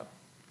doesn't know.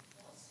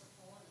 What's the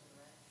point of the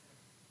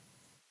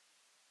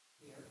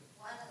rapture?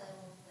 Why do they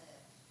want that?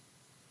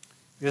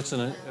 It's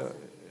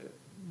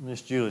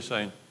Miss Julie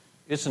saying,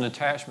 it's an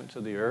attachment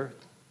to the earth.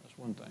 That's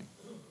one thing.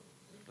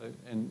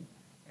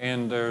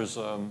 And there's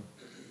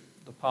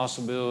the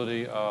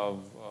possibility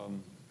of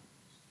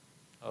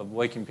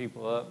waking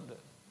people up that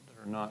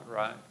are not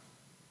right,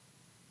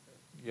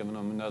 giving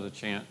them another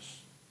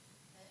chance.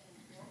 And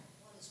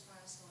what is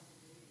Christ going to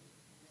do in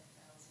that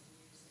 1,000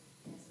 years that he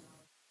hasn't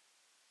already?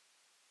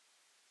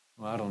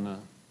 Well, I don't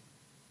know.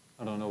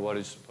 I don't know what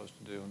he's supposed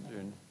to do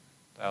during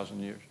 1,000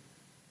 years.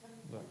 Coming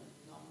from a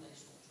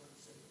denominational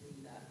church that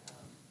believed that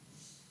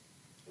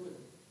it was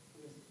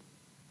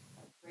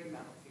a great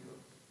amount of fear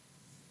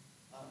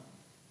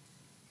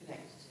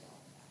connected to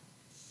all of that.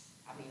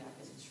 I mean, I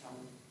guess it's from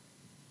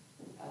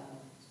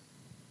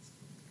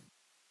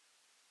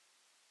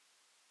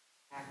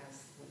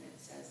Agnes when it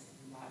says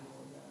in the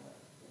Bible the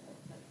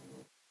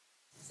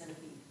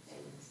centipede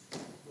things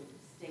would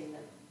sting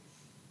them.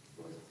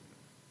 It was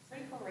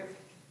pretty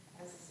horrific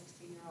as a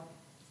 16-year-old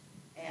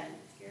and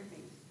scared me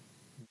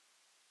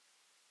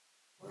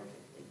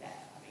horrifically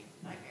bad. I mean,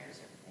 nightmares,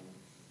 everything.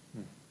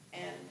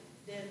 And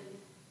then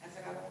as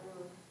I got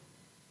older,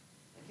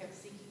 I kept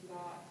seeking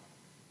God,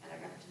 and I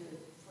got to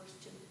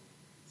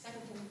 2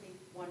 Timothy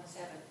 1:7,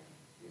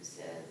 it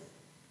says,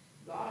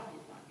 God did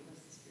not give us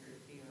the spirit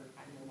of fear.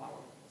 I knew all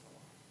of it was a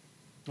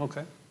lie.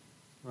 Okay,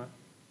 right.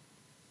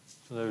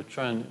 So they're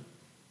trying.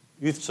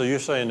 So you're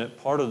saying that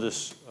part of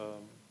this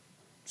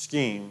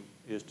scheme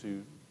is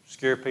to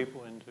scare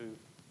people into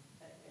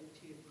Correct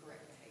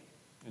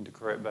behavior.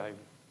 correct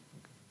behavior.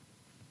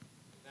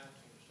 In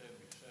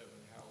 1977,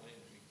 Hal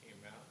Lindsey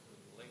came out with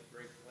the late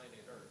great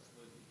Planet Earth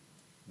movie,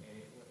 and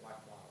it went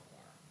like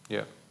wildfire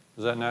Yeah.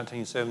 Was that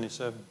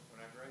 1977? when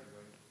I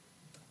graduated.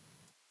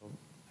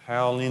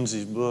 Hal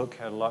Lindsey's book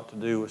had a lot to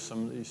do with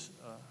some of these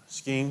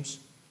schemes,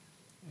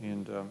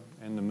 and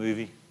the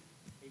movie.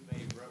 He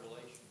made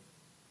Revelation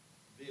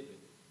vivid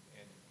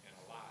and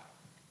alive.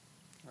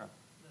 Right.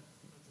 That's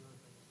another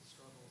thing, the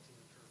struggle to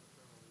interpret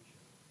Revelation.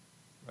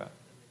 Right.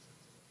 That makes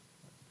sense.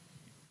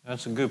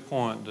 That's a good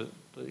point.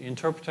 The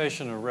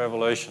interpretation of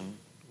Revelation,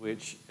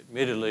 which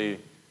admittedly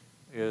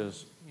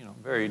is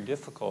very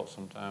difficult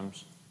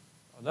sometimes,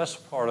 that's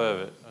part of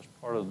it. That's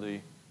part of the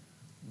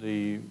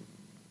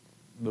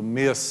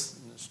myths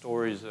and the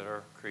stories that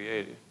are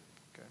created.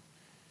 Okay.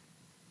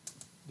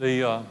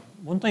 The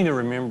one thing to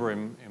remember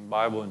in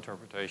Bible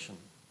interpretation,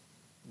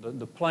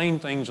 the plain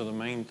things are the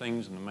main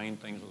things, and the main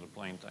things are the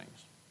plain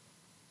things.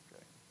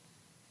 Okay.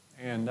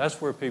 And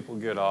that's where people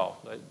get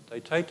off.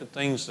 They take the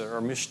things that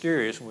are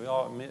mysterious, and we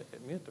all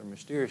admit they're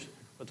mysterious,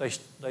 but they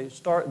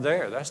start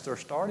there. That's their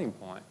starting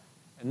point.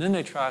 And then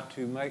they try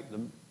to make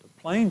the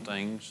plain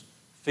things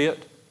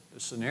fit the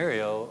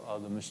scenario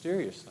of the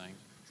mysterious thing.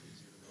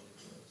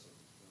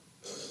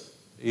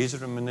 Easier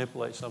to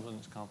manipulate something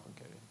that's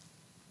complicated.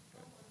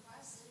 Well, when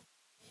Christ said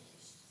it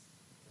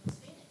was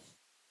finished.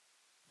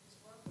 His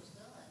work was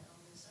done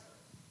on this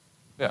earth.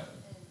 Yeah. And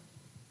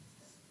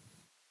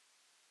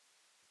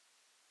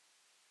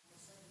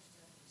this other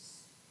stuff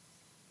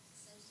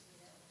seems to me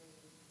that would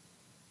be,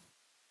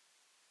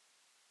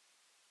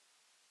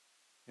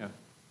 Yeah.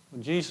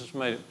 When Jesus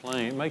made it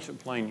plain, it makes it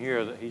plain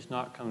here that he's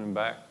not coming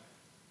back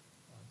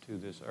to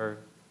this earth.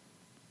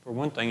 For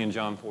one thing, in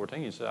John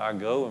 14, he said, I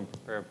go and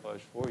prepare a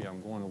place for you.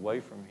 I'm going away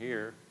from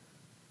here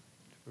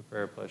to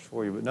prepare a place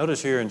for you. But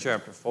notice here in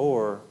chapter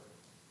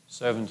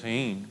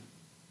 4:17, it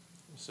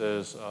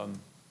says,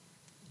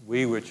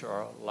 we which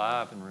are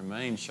alive and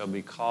remain shall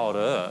be caught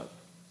up.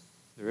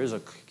 There is a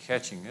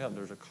catching up.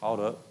 There's a caught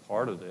up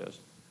part of this.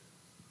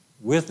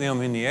 With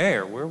them in the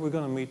air. Where are we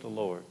going to meet the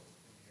Lord?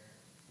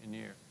 In the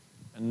air.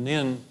 And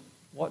then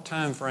what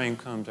time frame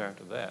comes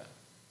after that?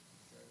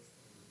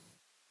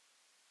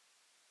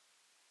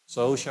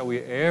 So shall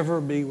we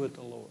ever be with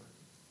the Lord.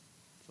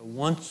 So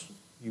once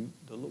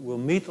we'll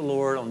meet the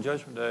Lord on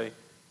Judgment Day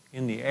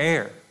in the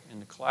air, in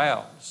the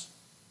clouds.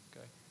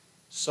 Okay?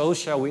 So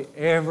shall we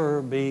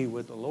ever be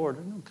with the Lord.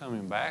 There's no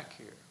coming back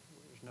here.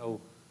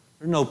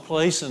 There's no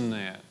place in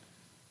that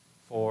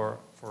for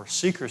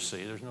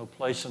secrecy. There's no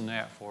place in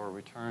that for a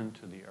return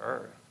to the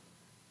earth.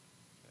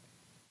 Okay?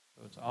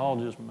 So it's all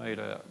just made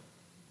up.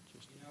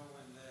 You know,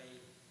 when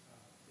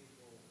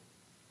people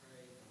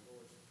pray the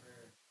Lord's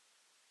Prayer,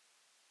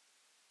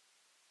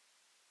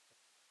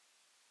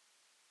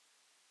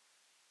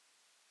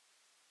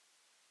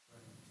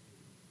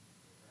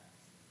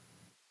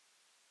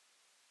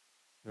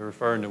 They're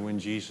referring to when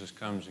Jesus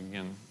comes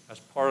again.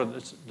 That's part of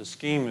this. The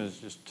scheme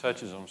just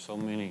touches on so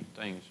many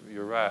things.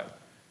 You're right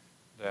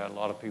that a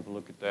lot of people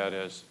look at that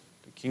as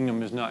the kingdom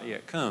has not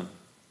yet come.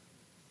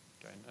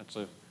 Okay,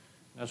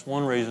 that's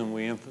one reason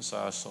we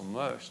emphasize so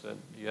much that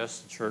yes,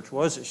 the church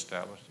was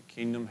established. The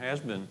kingdom has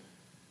been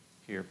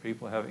here.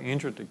 People have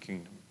entered the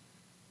kingdom,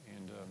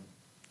 and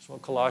that's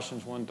what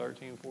Colossians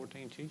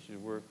 1:13-14 teaches.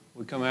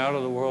 We come out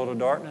of the world of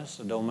darkness,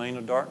 the domain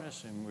of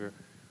darkness, and we're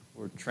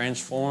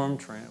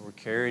transformed, we're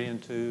carried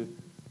into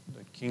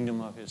the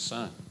kingdom of his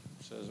Son.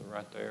 It says it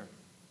right there.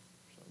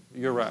 So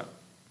you're right.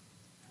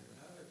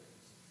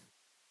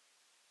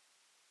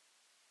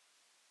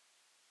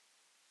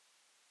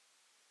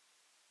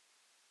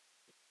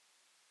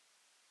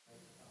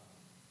 another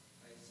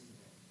facing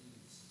the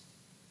east,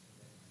 so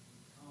that he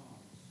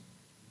comes,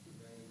 he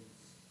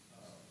raise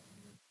up,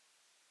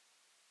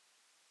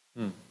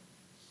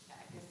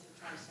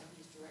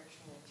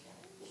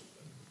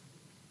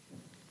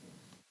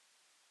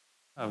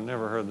 I've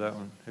never heard that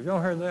one. Have y'all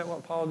heard that,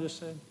 what Paul just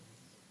said?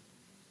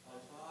 My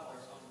father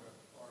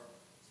or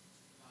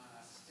my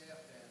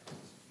stepdad's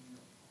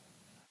funeral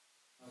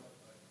home.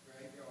 But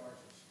graveyards are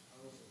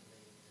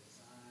supposedly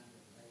designed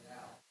and laid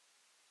out.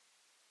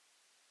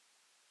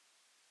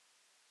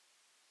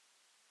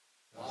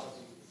 A lot of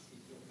you,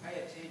 if you'll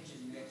pay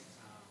attention next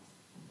time,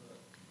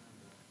 look.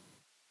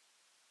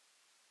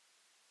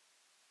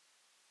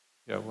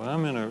 Yeah, when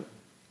I'm in a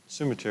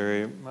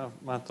cemetery,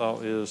 my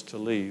thought is to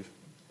leave.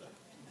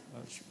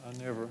 I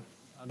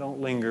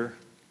don't linger.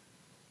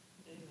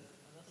 And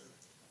another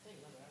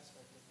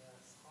aspect of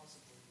that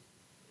possibly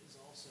is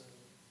also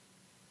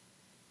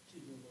to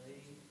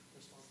delay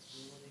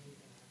responsibility and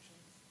action.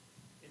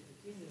 If the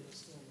kingdom is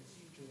still in the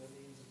future, that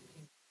means that the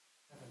kingdom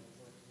is having to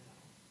work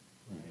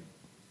now. Right?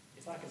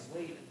 If I can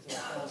wait until it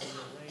falls in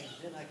the rain,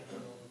 then I can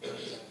do all the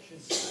things that I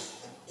should do now.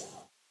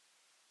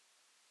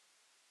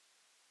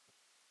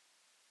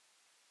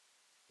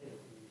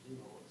 Do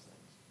all those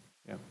things.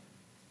 Yeah.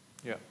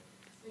 Yeah.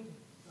 I think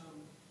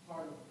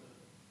part of the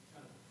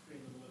kind of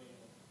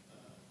premillennial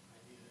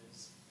idea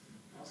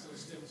also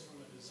stems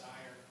from a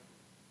desire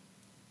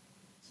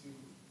to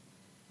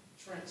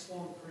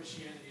transform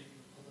Christianity into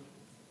a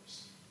political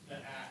force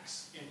that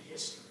acts in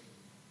history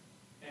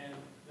and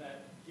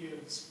that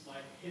gives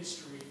like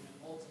history an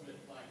ultimate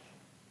like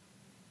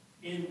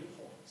end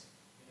point.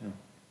 You know?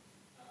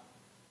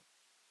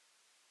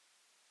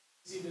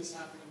 See this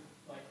happening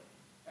like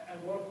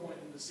at one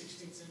point in the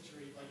 16th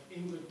century, like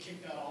England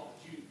kicked out all the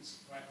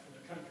Jews, right, from the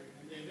country,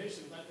 and they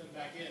eventually let them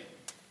back in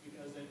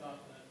because they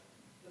thought that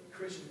the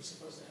Christians were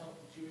supposed to help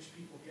the Jewish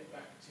people get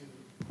back to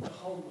the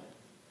homeland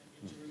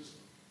in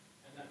Jerusalem.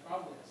 And that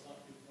probably has a lot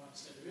to do with why the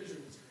state of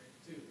Israel was created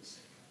too, the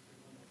same kind of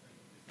premillennial thing,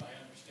 if I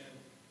understand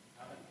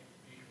how that came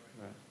to be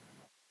right.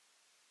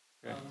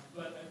 Okay.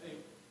 But I think,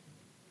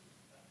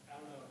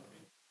 I don't know,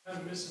 it kind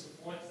of misses the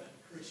point that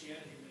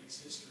Christianity makes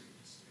history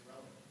just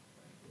irrelevant.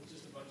 Right? It's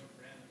just a bunch of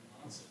random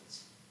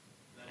nonsense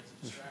that is a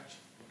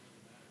distraction from what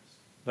really matters.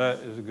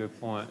 That is a good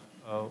point.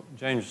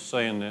 James is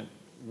saying that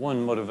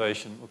one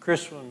motivation, well,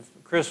 Chris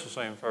was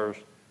saying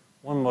first,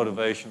 one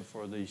motivation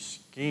for these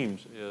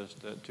schemes is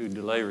that to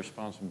delay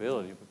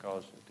responsibility,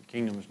 because if the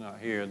kingdom is not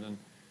here, then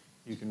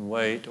you can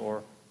wait,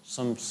 or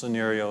some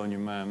scenario in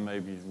your mind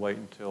maybe is wait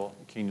until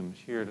the kingdom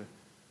is here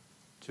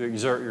to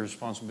exert your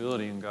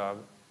responsibility in God.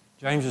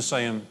 James is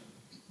saying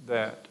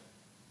that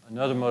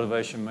another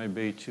motivation may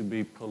be to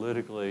be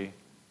politically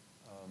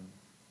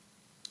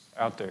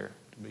out there,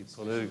 to be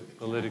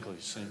politically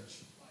seen. Like,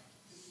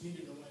 it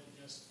needed a way to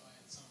justify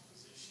its own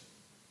position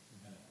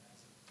as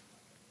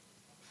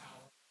a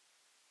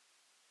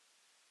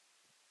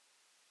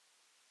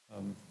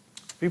power.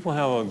 People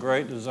have a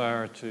great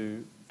desire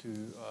to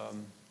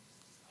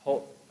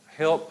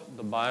help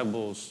the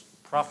Bible's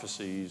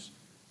prophecies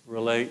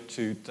relate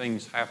to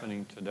things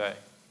happening today.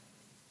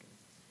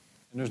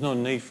 And there's no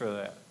need for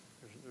that.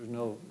 There's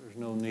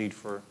no need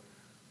for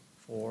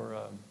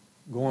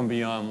going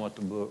beyond what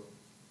the book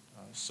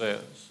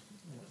says. It's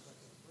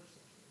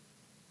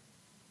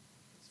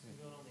been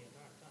going on the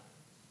entire time.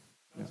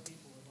 Most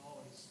people have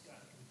always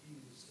gotten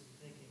confused in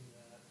thinking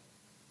that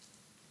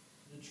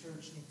the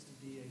church needs to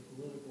be a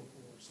political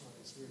force, not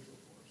a spiritual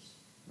force.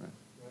 Right?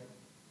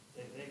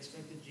 They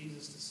expected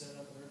Jesus to set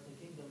up an earthly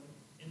kingdom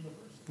in the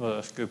first place.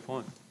 Well, that's a good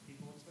point.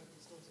 People expect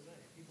it still today.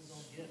 People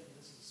don't get that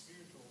this is a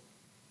spiritual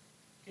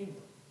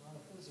kingdom, not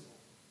a physical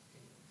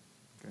kingdom.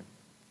 Okay.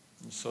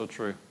 It's so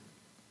true.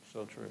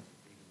 So true.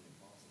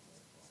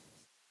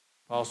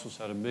 Apostles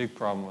had a big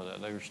problem with that.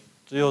 They were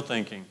still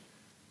thinking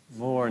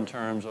more in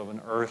terms of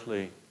an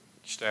earthly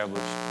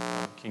established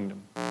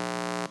kingdom.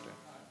 Christ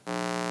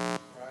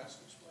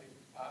explained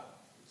the Bible.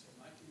 He said,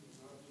 my kingdom's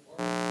not of this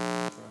world.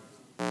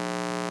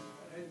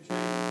 That hadn't changed.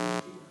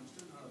 His kingdom's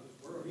still not of this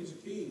world. He's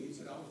a king. He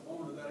said, I was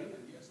born to that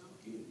end. Yes, I'm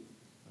a king.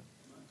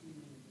 And my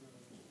kingdom is not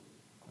of this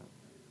world.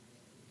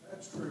 If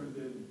that's true,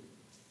 then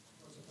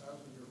what's a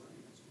 1,000-year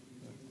reign? It's going to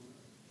be king on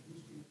earth.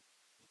 Who's king?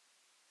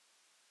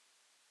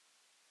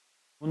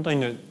 One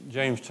thing that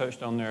James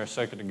touched on there a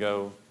second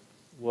ago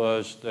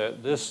was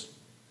that this,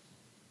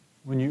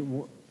 when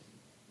you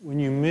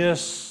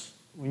miss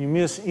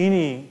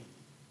any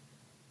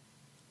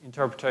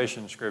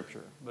interpretation of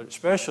Scripture, but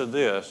especially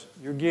this,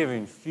 you're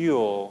giving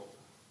fuel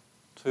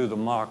to the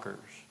mockers.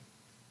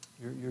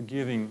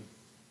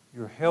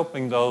 You're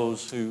helping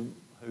those who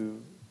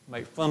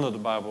make fun of the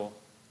Bible.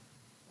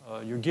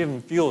 You're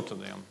giving fuel to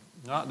them.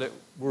 Not that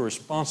we're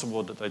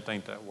responsible that they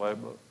think that way,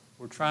 but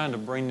we're trying to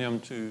bring them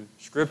to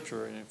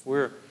Scripture. And if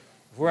we're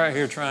out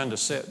here trying to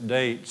set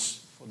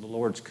dates for the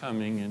Lord's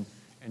coming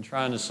and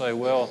trying to say,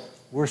 well,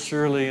 we're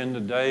surely in the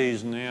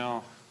days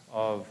now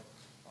of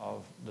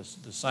the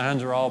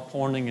signs are all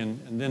pointing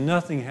and then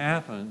nothing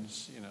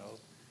happens,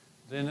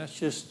 then that's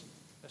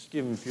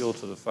giving fuel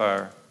to the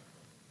fire.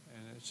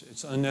 And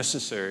it's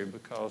unnecessary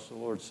because the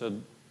Lord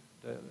said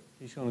that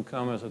He's going to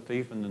come as a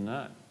thief in the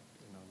night.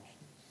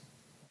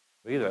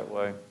 Be that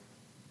way.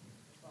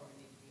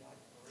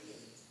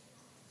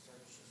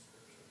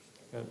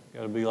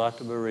 Got to be like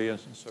the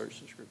Bereans and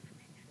search the Scriptures.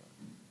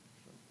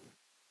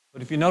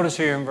 But if you notice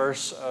here in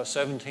verse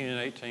 17 and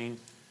 18,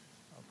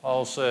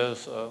 Paul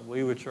says,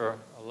 we which are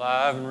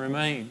alive and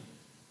remain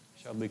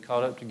shall be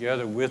caught up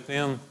together with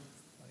them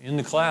in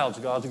the clouds.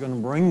 God's going to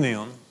bring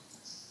them,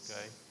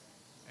 okay?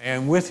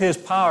 And with his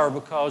power,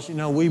 because,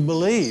 we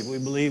believe. We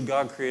believe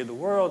God created the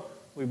world.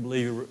 We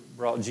believe he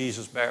brought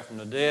Jesus back from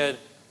the dead.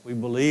 We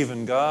believe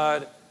in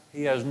God.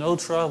 He has no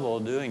trouble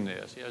doing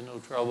this. He has no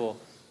trouble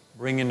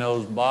bringing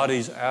those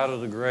bodies out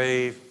of the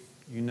grave,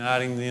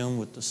 uniting them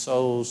with the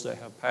souls that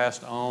have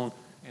passed on,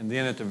 and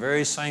then at the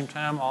very same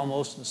time,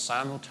 almost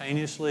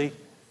simultaneously,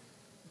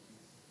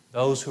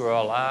 those who are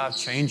alive,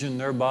 changing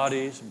their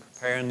bodies and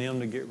preparing them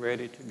to get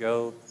ready to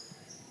go.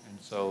 And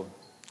so,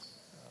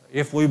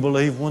 if we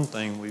believe one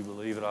thing, we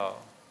believe it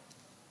all.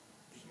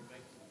 You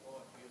make the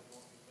point you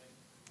want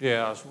to make.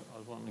 Yeah, I was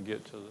wanting to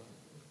get to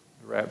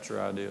the rapture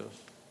ideas,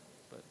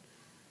 but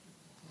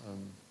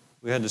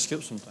we had to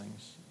skip some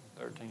things,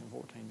 13 and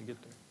 14, to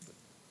get there. But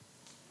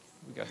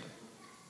we got there.